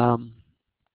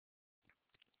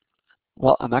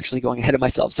 well, I'm actually going ahead of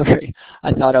myself, sorry.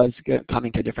 I thought I was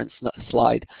coming to a different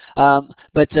slide.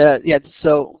 Yeah,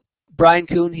 so Brian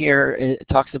Kuhn here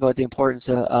talks about the importance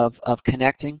of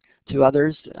connecting to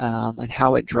others and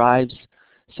how it drives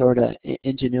sort of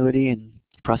ingenuity and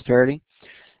prosperity.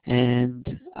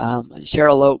 And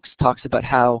Cheryl Oakes talks about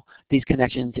how these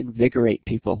connections invigorate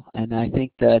people, and I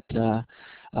think that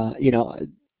you know,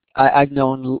 I've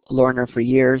known Lorna for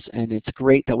years, and it's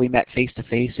great that we met face to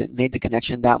face. It made the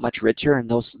connection that much richer, and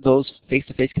those face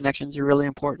to face connections are really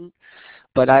important.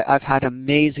 But I've had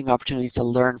amazing opportunities to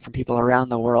learn from people around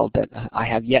the world that I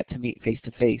have yet to meet face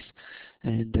to face.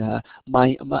 And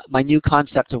my new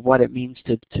concept of what it means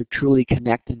to truly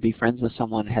connect and be friends with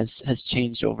someone has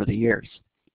changed over the years.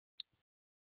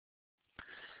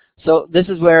 So this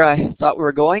is where I thought we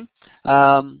were going.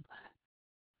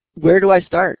 Where do I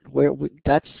start?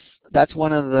 That's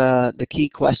one of the key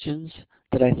questions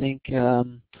that I think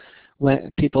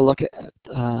when people look at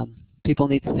people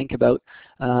need to think about.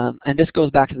 And this goes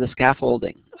back to the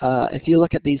scaffolding. If you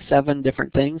look at these 7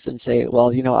 different things and say,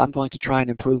 well, you know, I'm going to try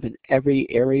and improve in every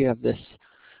area of this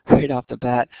right off the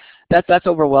bat, that's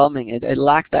overwhelming. It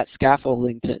lacks that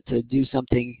scaffolding to do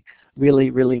something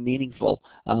really, really meaningful,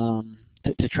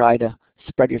 to try to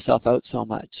spread yourself out so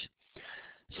much.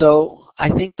 So I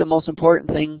think the most important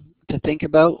thing to think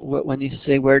about when you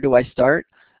say where do I start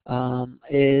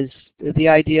is the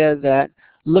idea that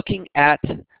looking at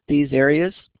these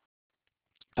areas,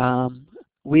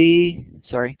 we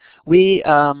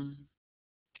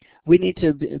need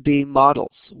to be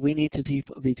models. We need to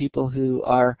be people who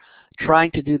are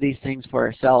trying to do these things for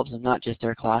ourselves and not just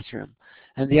our classroom.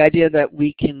 And the idea that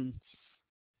we can,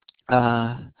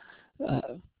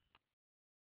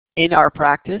 in our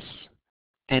practice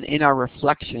and in our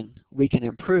reflection, we can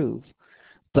improve,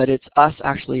 but it's us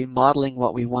actually modeling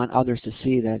what we want others to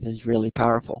see that is really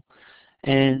powerful.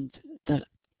 And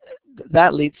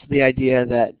that leads to the idea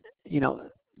that, you know,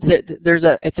 there's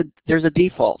a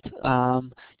default.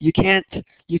 You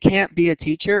can't be a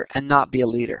teacher and not be a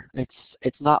leader.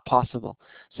 It's not possible.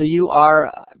 So you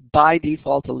are by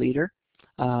default a leader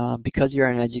because you're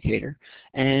an educator.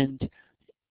 And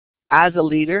as a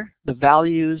leader, the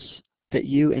values that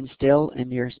you instill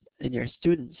in your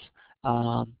students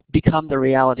become the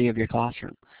reality of your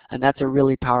classroom, and that's a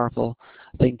really powerful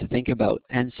thing to think about.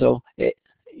 And so,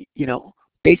 you know,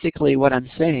 basically what I'm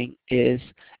saying is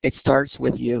it starts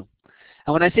with you.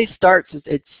 And when I say starts,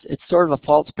 it's sort of a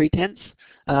false pretense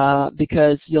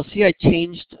because you'll see I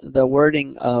changed the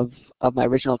wording of my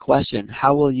original question.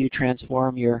 How will you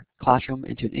transform your classroom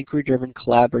into an inquiry-driven,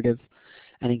 collaborative,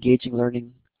 and engaging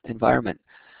learning environment?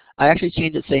 I actually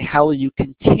changed it to say, how will you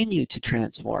continue to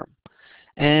transform?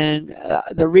 And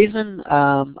the reason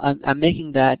I'm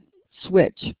making that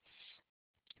switch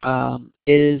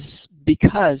is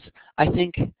because I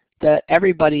think that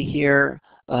everybody here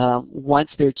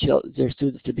wants their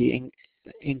students to be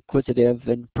inquisitive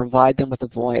and provide them with a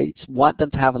voice, want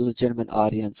them to have a legitimate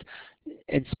audience,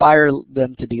 inspire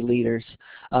them to be leaders.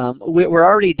 We're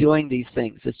already doing these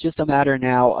things. It's just a matter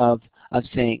now of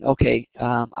saying, okay,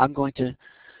 I'm going to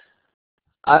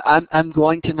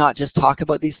not just talk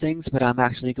about these things, but I'm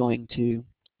actually going to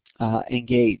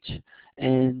engage.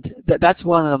 And that's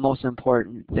one of the most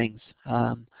important things.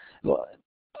 Well,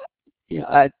 you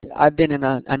know, I've been in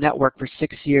a network for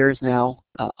 6 years now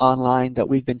online that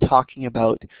we've been talking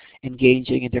about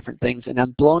engaging in different things, and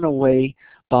I'm blown away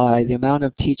by the amount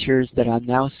of teachers that I'm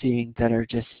now seeing that are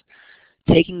just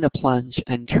taking the plunge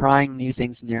and trying new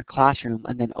things in their classroom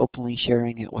and then openly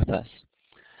sharing it with us.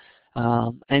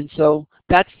 And so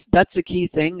that's the key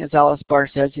thing, as Alice Barr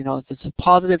says. You know, it's a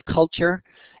positive culture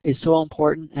is so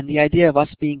important, and the idea of us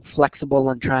being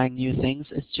flexible and trying new things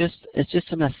is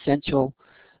just an essential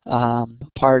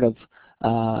part of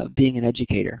being an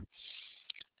educator.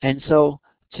 And so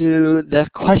to the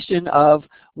question of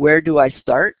where do I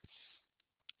start,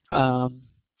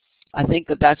 I think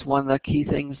that's one of the key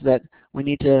things that we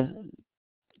need to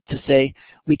say.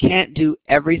 We can't do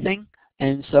everything,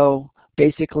 and so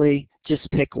basically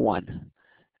just pick one.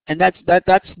 And that's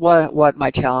what my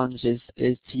challenge is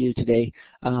to you today.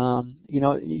 You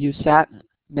know,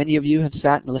 many of you have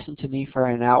sat and listened to me for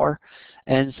an hour,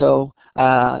 and so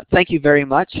thank you very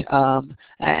much.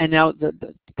 And now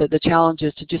the challenge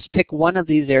is to just pick one of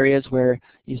these areas where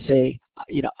you say,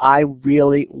 you know, I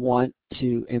really want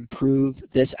to improve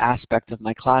this aspect of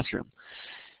my classroom.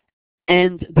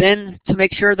 And then to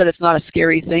make sure that it's not a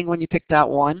scary thing when you pick that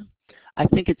one, I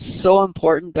think it's so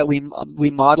important that we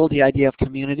model the idea of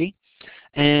community,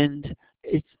 and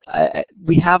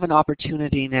we have an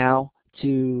opportunity now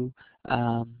to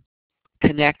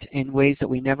connect in ways that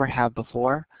we never have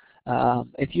before.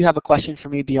 If you have a question for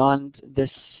me beyond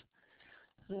this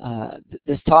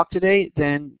talk today,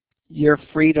 then you're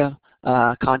free to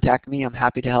contact me. I'm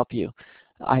happy to help you.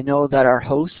 I know that our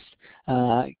hosts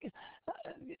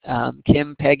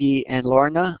Kim, Peggy, and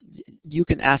Lorna, you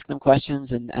can ask them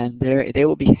questions, and they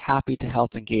will be happy to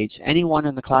help engage. Anyone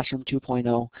in the Classroom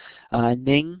 2.0,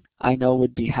 Ning, I know,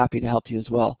 would be happy to help you as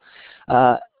well.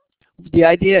 The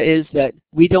idea is that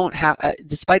we don't have,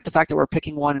 despite the fact that we're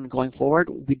picking one and going forward,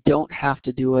 we don't have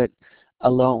to do it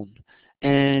alone.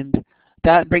 And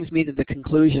that brings me to the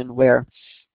conclusion where,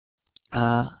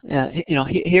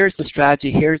 here's the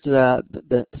strategy, here's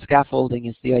the scaffolding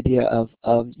is the idea of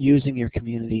using your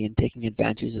community and taking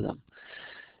advantage of them.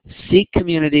 Seek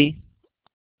community,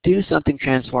 do something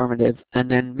transformative, and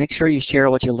then make sure you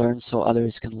share what you learn so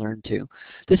others can learn too.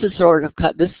 This is sort of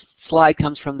this slide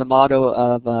comes from the motto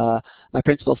of my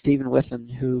principal, Stephen Whiffen,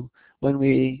 who, when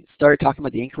we started talking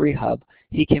about the Inquiry Hub,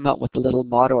 he came up with the little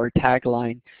motto or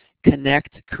tagline: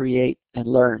 connect, create, and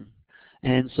learn.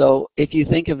 And so if you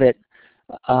think of it,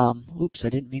 oops, I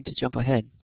didn't mean to jump ahead.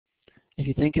 If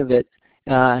you think of it,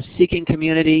 seeking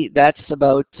community, that's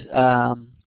about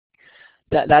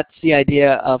that's the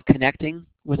idea of connecting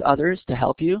with others to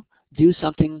help you. Do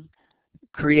something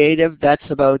creative, that's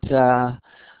about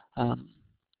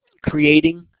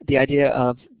creating, the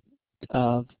idea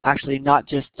of actually not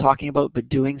just talking about but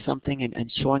doing something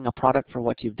and showing a product for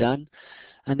what you've done.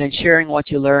 And then sharing what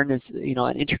you learn is,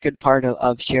 an intricate part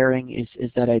of sharing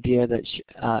is that idea that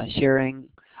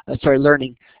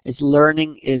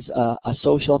learning is a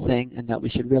social thing, and that we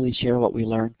should really share what we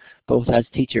learn, both as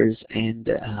teachers and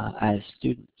as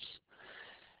students.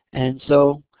 And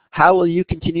so, how will you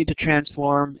continue to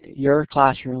transform your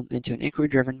classroom into an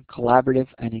inquiry-driven, collaborative,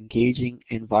 and engaging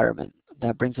environment?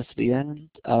 That brings us to the end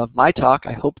of my talk.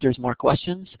 I hope there's more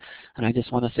questions, and I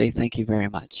just want to say thank you very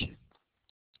much.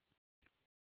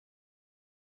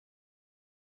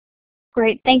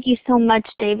 Great. Thank you so much,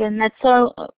 David. And that's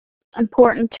so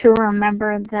important to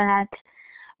remember that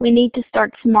we need to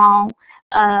start small,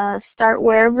 start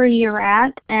wherever you're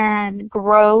at and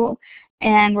grow,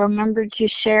 and remember to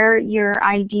share your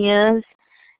ideas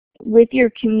with your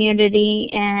community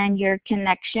and your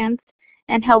connections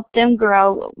and help them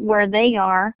grow where they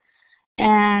are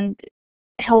and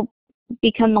help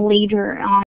become a leader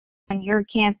on your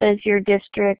campus, your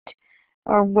district,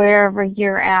 or wherever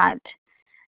you're at.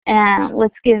 And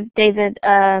let's give David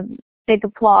a big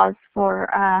applause for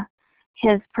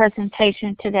his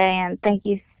presentation today, and thank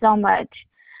you so much.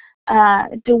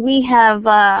 We have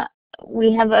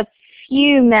a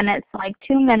few minutes, like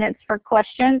 2 minutes, for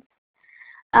questions.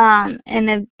 And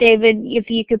if David, if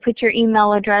you could put your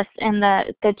email address in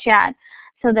the chat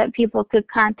so that people could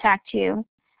contact you.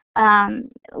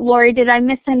 Lori, did I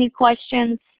miss any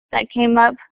questions that came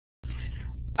up?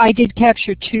 I did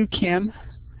capture two, Kim.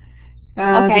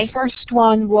 Okay. The first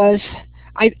one was,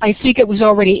 I think it was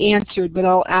already answered, but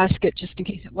I'll ask it just in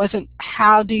case it wasn't.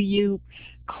 How do you,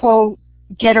 quote,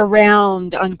 get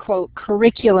around, unquote,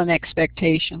 curriculum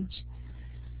expectations?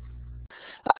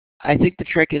 I think the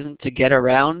trick isn't to get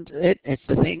around it.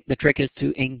 The trick is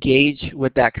to engage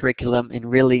with that curriculum in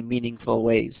really meaningful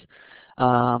ways.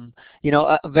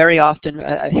 Very often,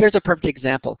 here's a perfect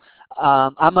example.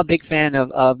 I'm a big fan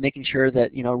of making sure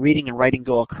that reading and writing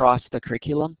go across the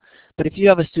curriculum. But if you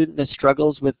have a student that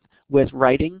struggles with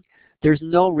writing, there's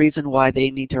no reason why they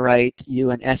need to write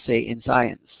you an essay in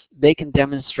science. They can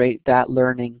demonstrate that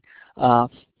learning, the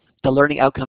learning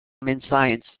outcome in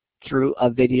science through a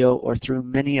video or through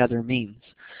many other means.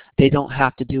 They don't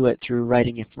have to do it through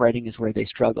writing if writing is where they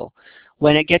struggle.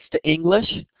 When it gets to English,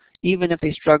 even if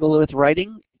they struggle with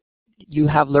writing, you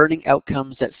have learning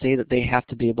outcomes that say that they have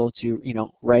to be able to,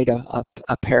 write a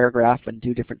paragraph and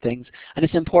do different things. And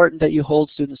it's important that you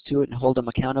hold students to it and hold them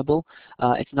accountable.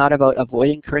 It's not about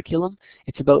avoiding curriculum.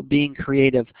 It's about being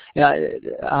creative.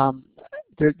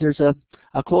 There's a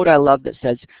quote I love that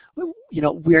says,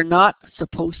 we're not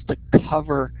supposed to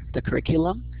cover the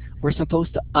curriculum. We're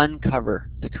supposed to uncover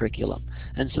the curriculum.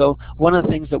 And so one of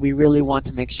the things that we really want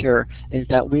to make sure is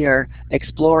that we are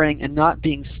exploring and not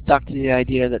being stuck to the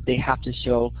idea that they have to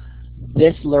show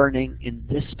this learning in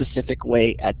this specific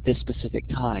way at this specific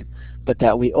time, but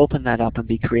that we open that up and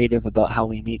be creative about how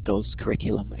we meet those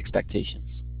curriculum expectations.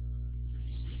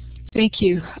 Thank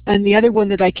you. And the other one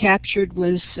that I captured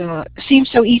was, seems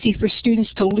so easy for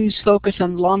students to lose focus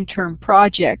on long-term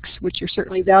projects, which are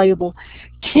certainly valuable.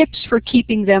 Tips for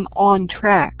keeping them on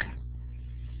track?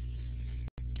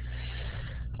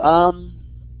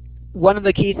 One of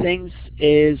the key things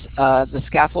is the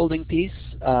scaffolding piece,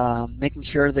 making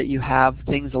sure that you have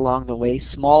things along the way,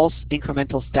 small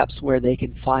incremental steps where they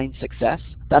can find success.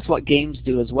 That's what games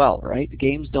do as well, right?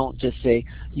 Games don't just say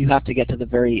you have to get to the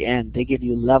very end. They give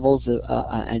you levels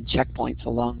and checkpoints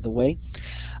along the way.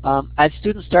 As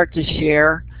students start to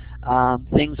share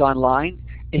things online,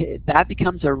 that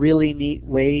becomes a really neat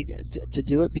way to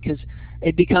do it, because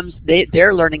it becomes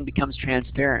their learning becomes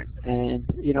transparent. And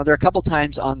you know, there are a couple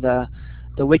times on the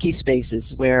wiki spaces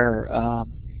where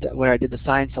I did the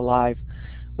Science Alive,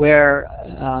 where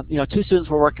you know, two students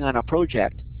were working on a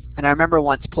project, and I remember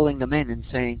once pulling them in and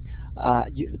saying,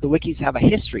 the wikis have a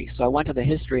history. So I went to the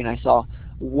history and I saw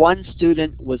one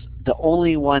student was the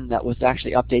only one that was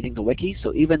actually updating the wiki.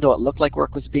 So even though it looked like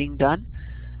work was being done,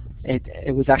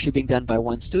 it was actually being done by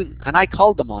one student. And I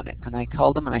called them on it, and I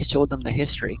called them and I showed them the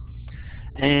history.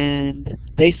 And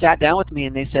they sat down with me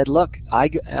and they said, look, I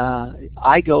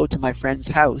go to my friend's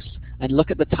house and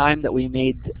look at the time that we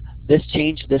made this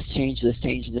change, this change, this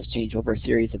change, and this change over a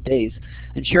series of days.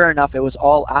 And sure enough, it was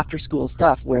all after school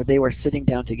stuff where they were sitting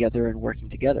down together and working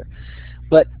together.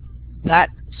 But that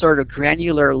sort of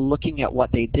granular looking at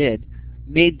what they did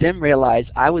made them realize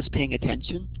I was paying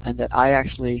attention, and that I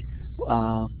actually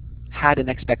had an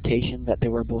expectation that they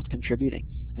were both contributing.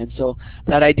 And so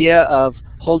that idea of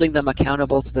holding them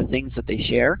accountable to the things that they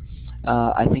share,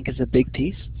 I think is a big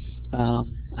piece. I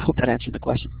hope that answered the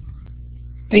question.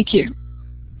 Thank you.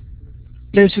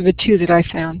 Those are the two that I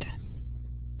found.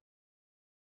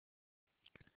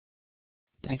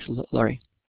 Thanks, Laurie.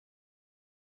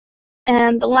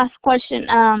 And the last question,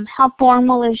 how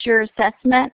formal is your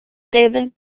assessment,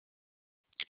 David?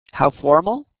 How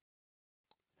formal?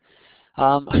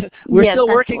 We're still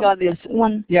working on this.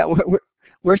 Yeah,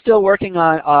 we're still working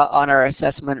on our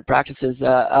assessment practices.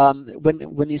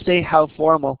 When you say how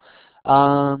formal,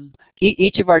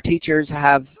 each of our teachers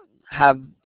have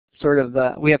sort of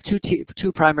we have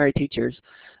two primary teachers,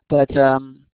 but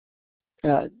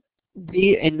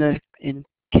we in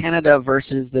Canada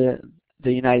versus the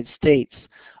United States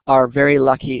are very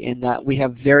lucky in that we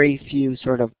have very few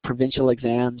sort of provincial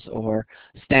exams or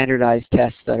standardized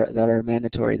tests that are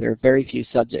mandatory. There are very few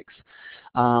subjects.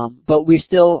 But we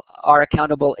still are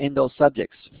accountable in those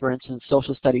subjects. For instance,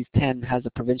 Social Studies 10 has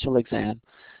a provincial exam,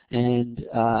 and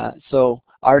so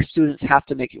our students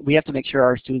we have to make sure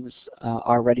our students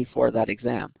are ready for that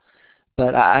exam.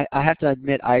 But I have to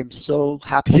admit, I'm so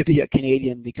happy to be a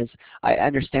Canadian, because I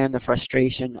understand the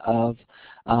frustration of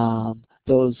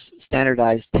those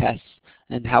standardized tests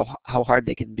and how hard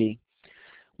they can be.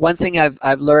 One thing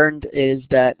I've learned is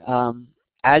that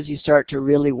as you start to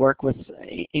really work with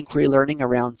inquiry learning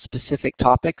around specific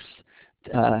topics,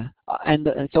 and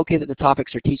it's okay that the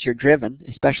topics are teacher-driven,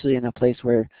 especially in a place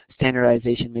where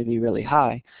standardization may be really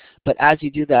high. But as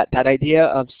you do that, that idea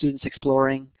of students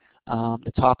exploring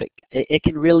the topic, it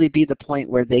can really be the point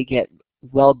where they get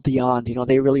well beyond, you know,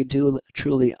 they really do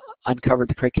truly uncover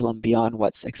the curriculum beyond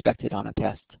what's expected on a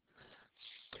test.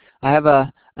 I have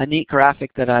a neat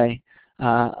graphic that I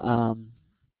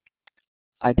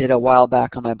did a while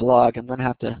back on my blog. I'm going to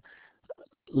have to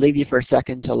leave you for a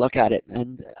second to look at it,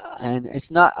 and it's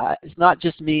not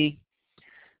just me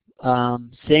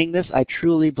saying this. I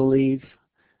truly believe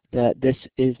that this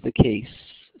is the case.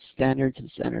 Standards and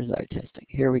standardized testing.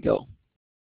 Here we go.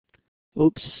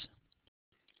 Oops.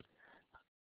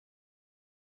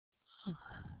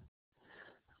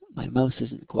 My mouse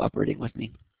isn't cooperating with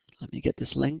me. Let me get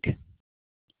this link.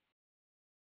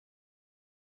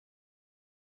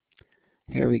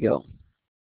 Here we go.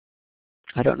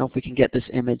 I don't know if we can get this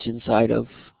image inside of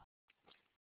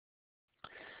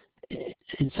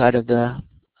the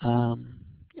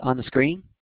on the screen.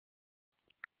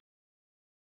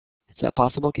 Is that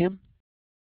possible, Kim?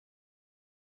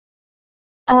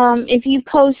 If you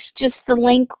post just the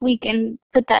link, we can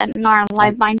put that in our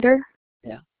live binder.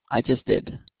 Yeah, I just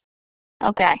did.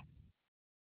 Okay.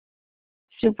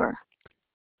 Super.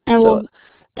 And we'll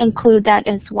include that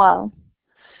as well.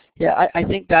 Yeah, I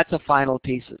think that's a final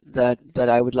piece that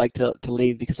I would like to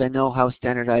leave, because I know how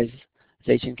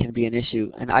standardization can be an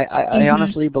issue, and I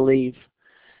honestly believe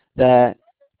that,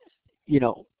 you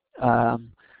know,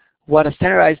 what a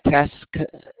standardized test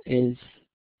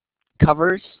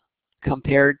covers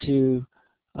compared to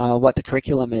what the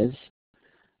curriculum is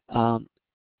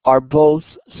are both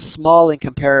small in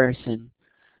comparison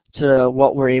to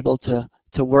what we're able to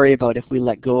worry about if we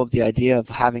let go of the idea of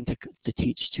having to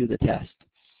teach to the test.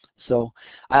 So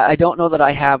I don't know that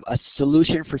I have a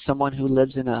solution for someone who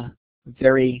lives in a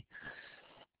very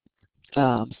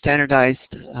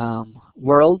standardized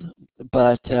world,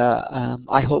 but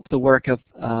I hope the work of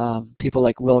people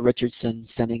like Will Richardson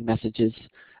sending messages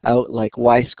out, like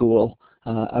Why School,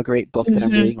 a great book that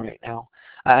I'm reading right now.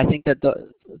 I think that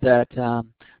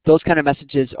those kind of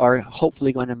messages are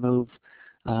hopefully going to move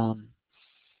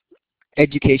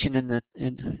education in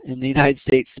the United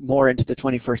States more into the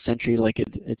 21st century, like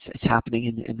it's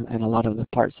happening in a lot of the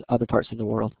other parts of the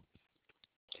world.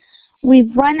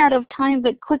 We've run out of time,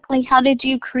 but quickly, how did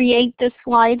you create this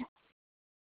slide?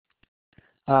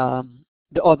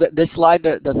 This slide,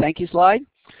 the thank you slide?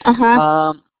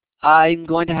 Uh-huh. I'm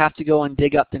going to have to go and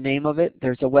dig up the name of it.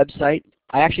 There's a website.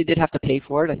 I actually did have to pay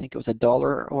for it. I think it was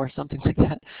 $1 or something like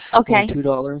that. Okay.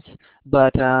 Or $2.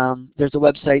 But there's a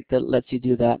website that lets you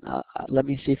do that. Let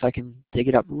me see if I can dig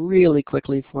it up really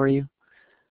quickly for you.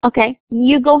 Okay.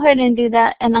 You go ahead and do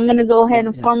that, and I'm going to go ahead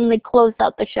and formally close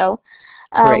out the show.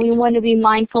 We want to be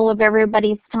mindful of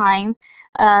everybody's time.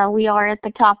 We are at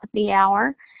the top of the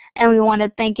hour, and we want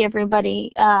to thank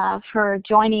everybody for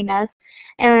joining us.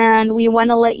 And we want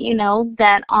to let you know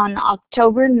that on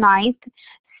October 9th,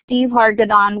 Steve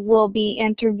Hargadon will be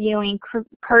interviewing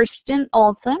Kirsten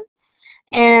Olson.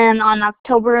 And on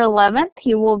October 11th,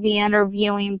 he will be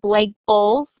interviewing Blake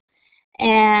Bowles.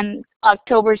 And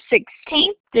October 16th,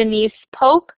 Denise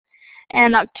Pope.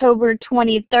 And October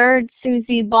 23rd,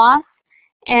 Susie Boss.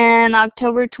 And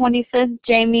October 25th,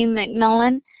 Jamie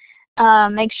McMillan.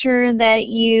 Make sure that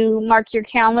you mark your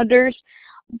calendars.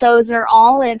 Those are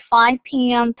all at 5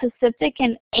 p.m. Pacific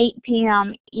and 8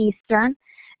 p.m. Eastern.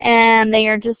 And they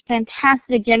are just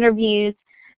fantastic interviews.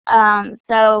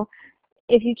 So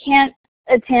if you can't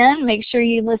attend, make sure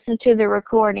you listen to the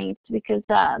recordings because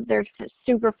they're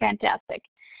super fantastic.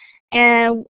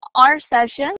 And our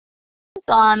sessions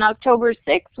on October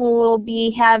 6th, we will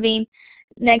be having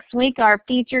next week our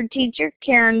featured teacher,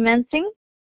 Karen Mensing.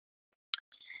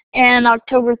 And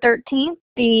October 13th,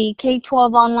 the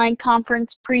K-12 online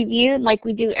conference preview, like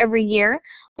we do every year,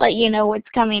 let you know what's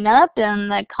coming up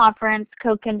and the conference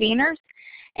co-conveners.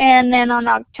 And then on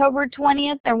October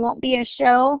 20th, there won't be a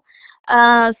show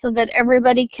so that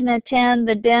everybody can attend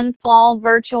the Den Fall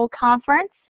virtual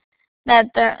conference that's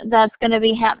going to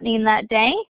be happening that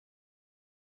day.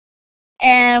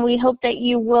 And we hope that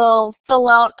you will fill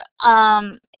out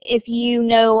if you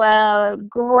know a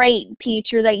great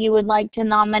teacher that you would like to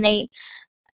nominate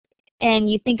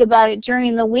and you think about it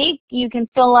during the week, you can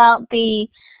fill out the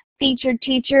featured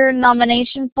teacher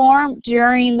nomination form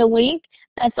during the week.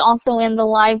 That's also in the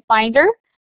live binder.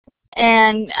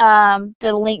 And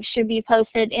the link should be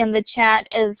posted in the chat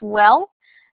as well.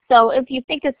 So if you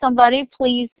think of somebody,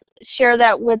 please share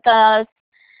that with us.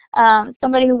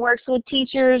 Somebody who works with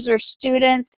teachers or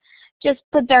students, just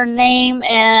put their name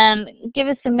and give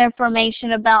us some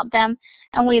information about them,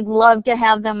 and we'd love to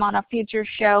have them on a future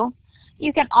show.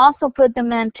 You can also put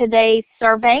them in today's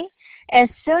survey. As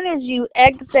soon as you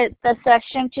exit the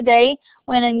session today,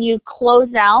 when you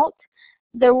close out,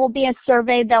 there will be a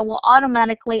survey that will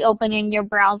automatically open in your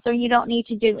browser. You don't need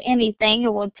to do anything.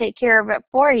 It will take care of it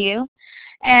for you.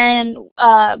 And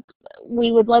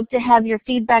we would love to have your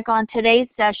feedback on today's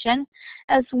session,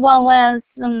 as well as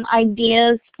some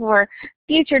ideas for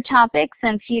future topics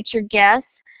and future guests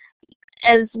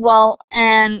as well.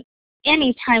 And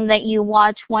anytime that you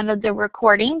watch one of the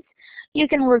recordings, you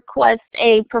can request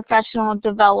a professional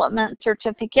development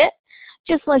certificate.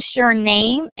 Just list your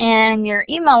name and your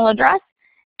email address,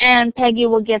 and Peggy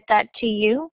will get that to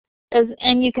you.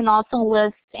 And you can also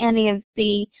list any of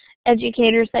the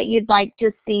educators that you'd like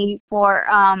to see for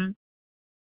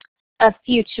a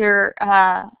future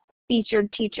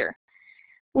featured teacher.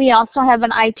 We also have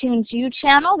an iTunes U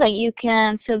channel that you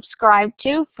can subscribe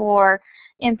to for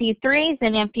MP3s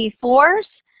and MP4s,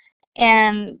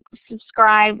 and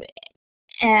subscribe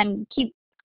and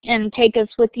take us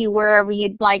with you wherever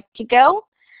you'd like to go.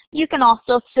 You can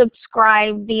also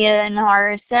subscribe via an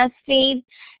RSS feed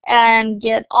and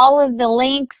get all of the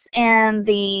links and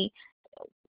the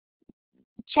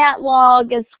chat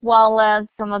log, as well as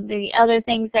some of the other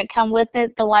things that come with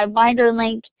it, the live binder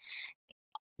link,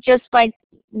 just by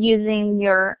using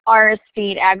your RSS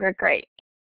feed aggregate.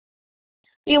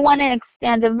 We want to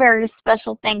extend a very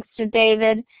special thanks to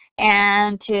David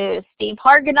and to Steve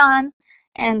Hargadon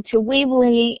and to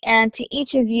Weebly and to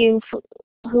each of you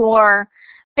who are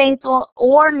faithful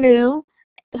or new,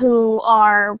 who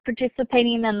are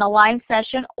participating in the live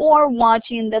session or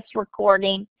watching this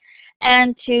recording,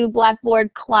 and to Blackboard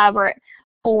Collaborate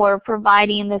for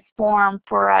providing this forum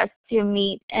for us to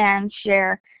meet and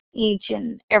share each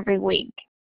and every week.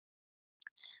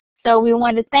 So we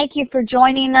want to thank you for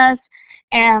joining us,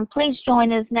 and please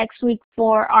join us next week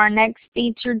for our next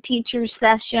featured teacher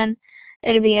session.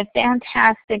 It'll be a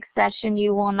fantastic session.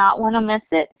 You will not want to miss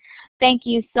it. Thank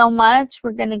you so much.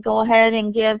 We're going to go ahead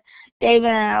and give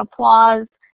David an applause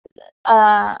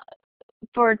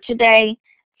for today.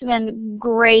 It's been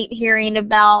great hearing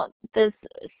about this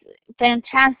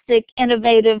fantastic,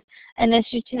 innovative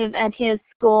initiative at his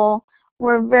school.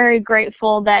 We're very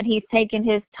grateful that he's taken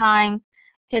his time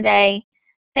today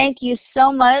Thank you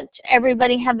so much.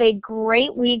 Everybody have a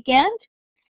great weekend.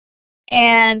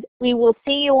 And we will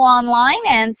see you online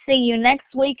and see you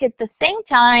next week at the same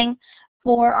time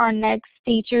for our next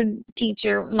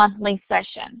Teacher monthly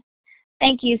session.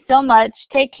 Thank you so much.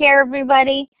 Take care,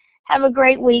 everybody. Have a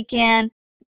great weekend.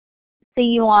 See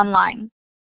you online.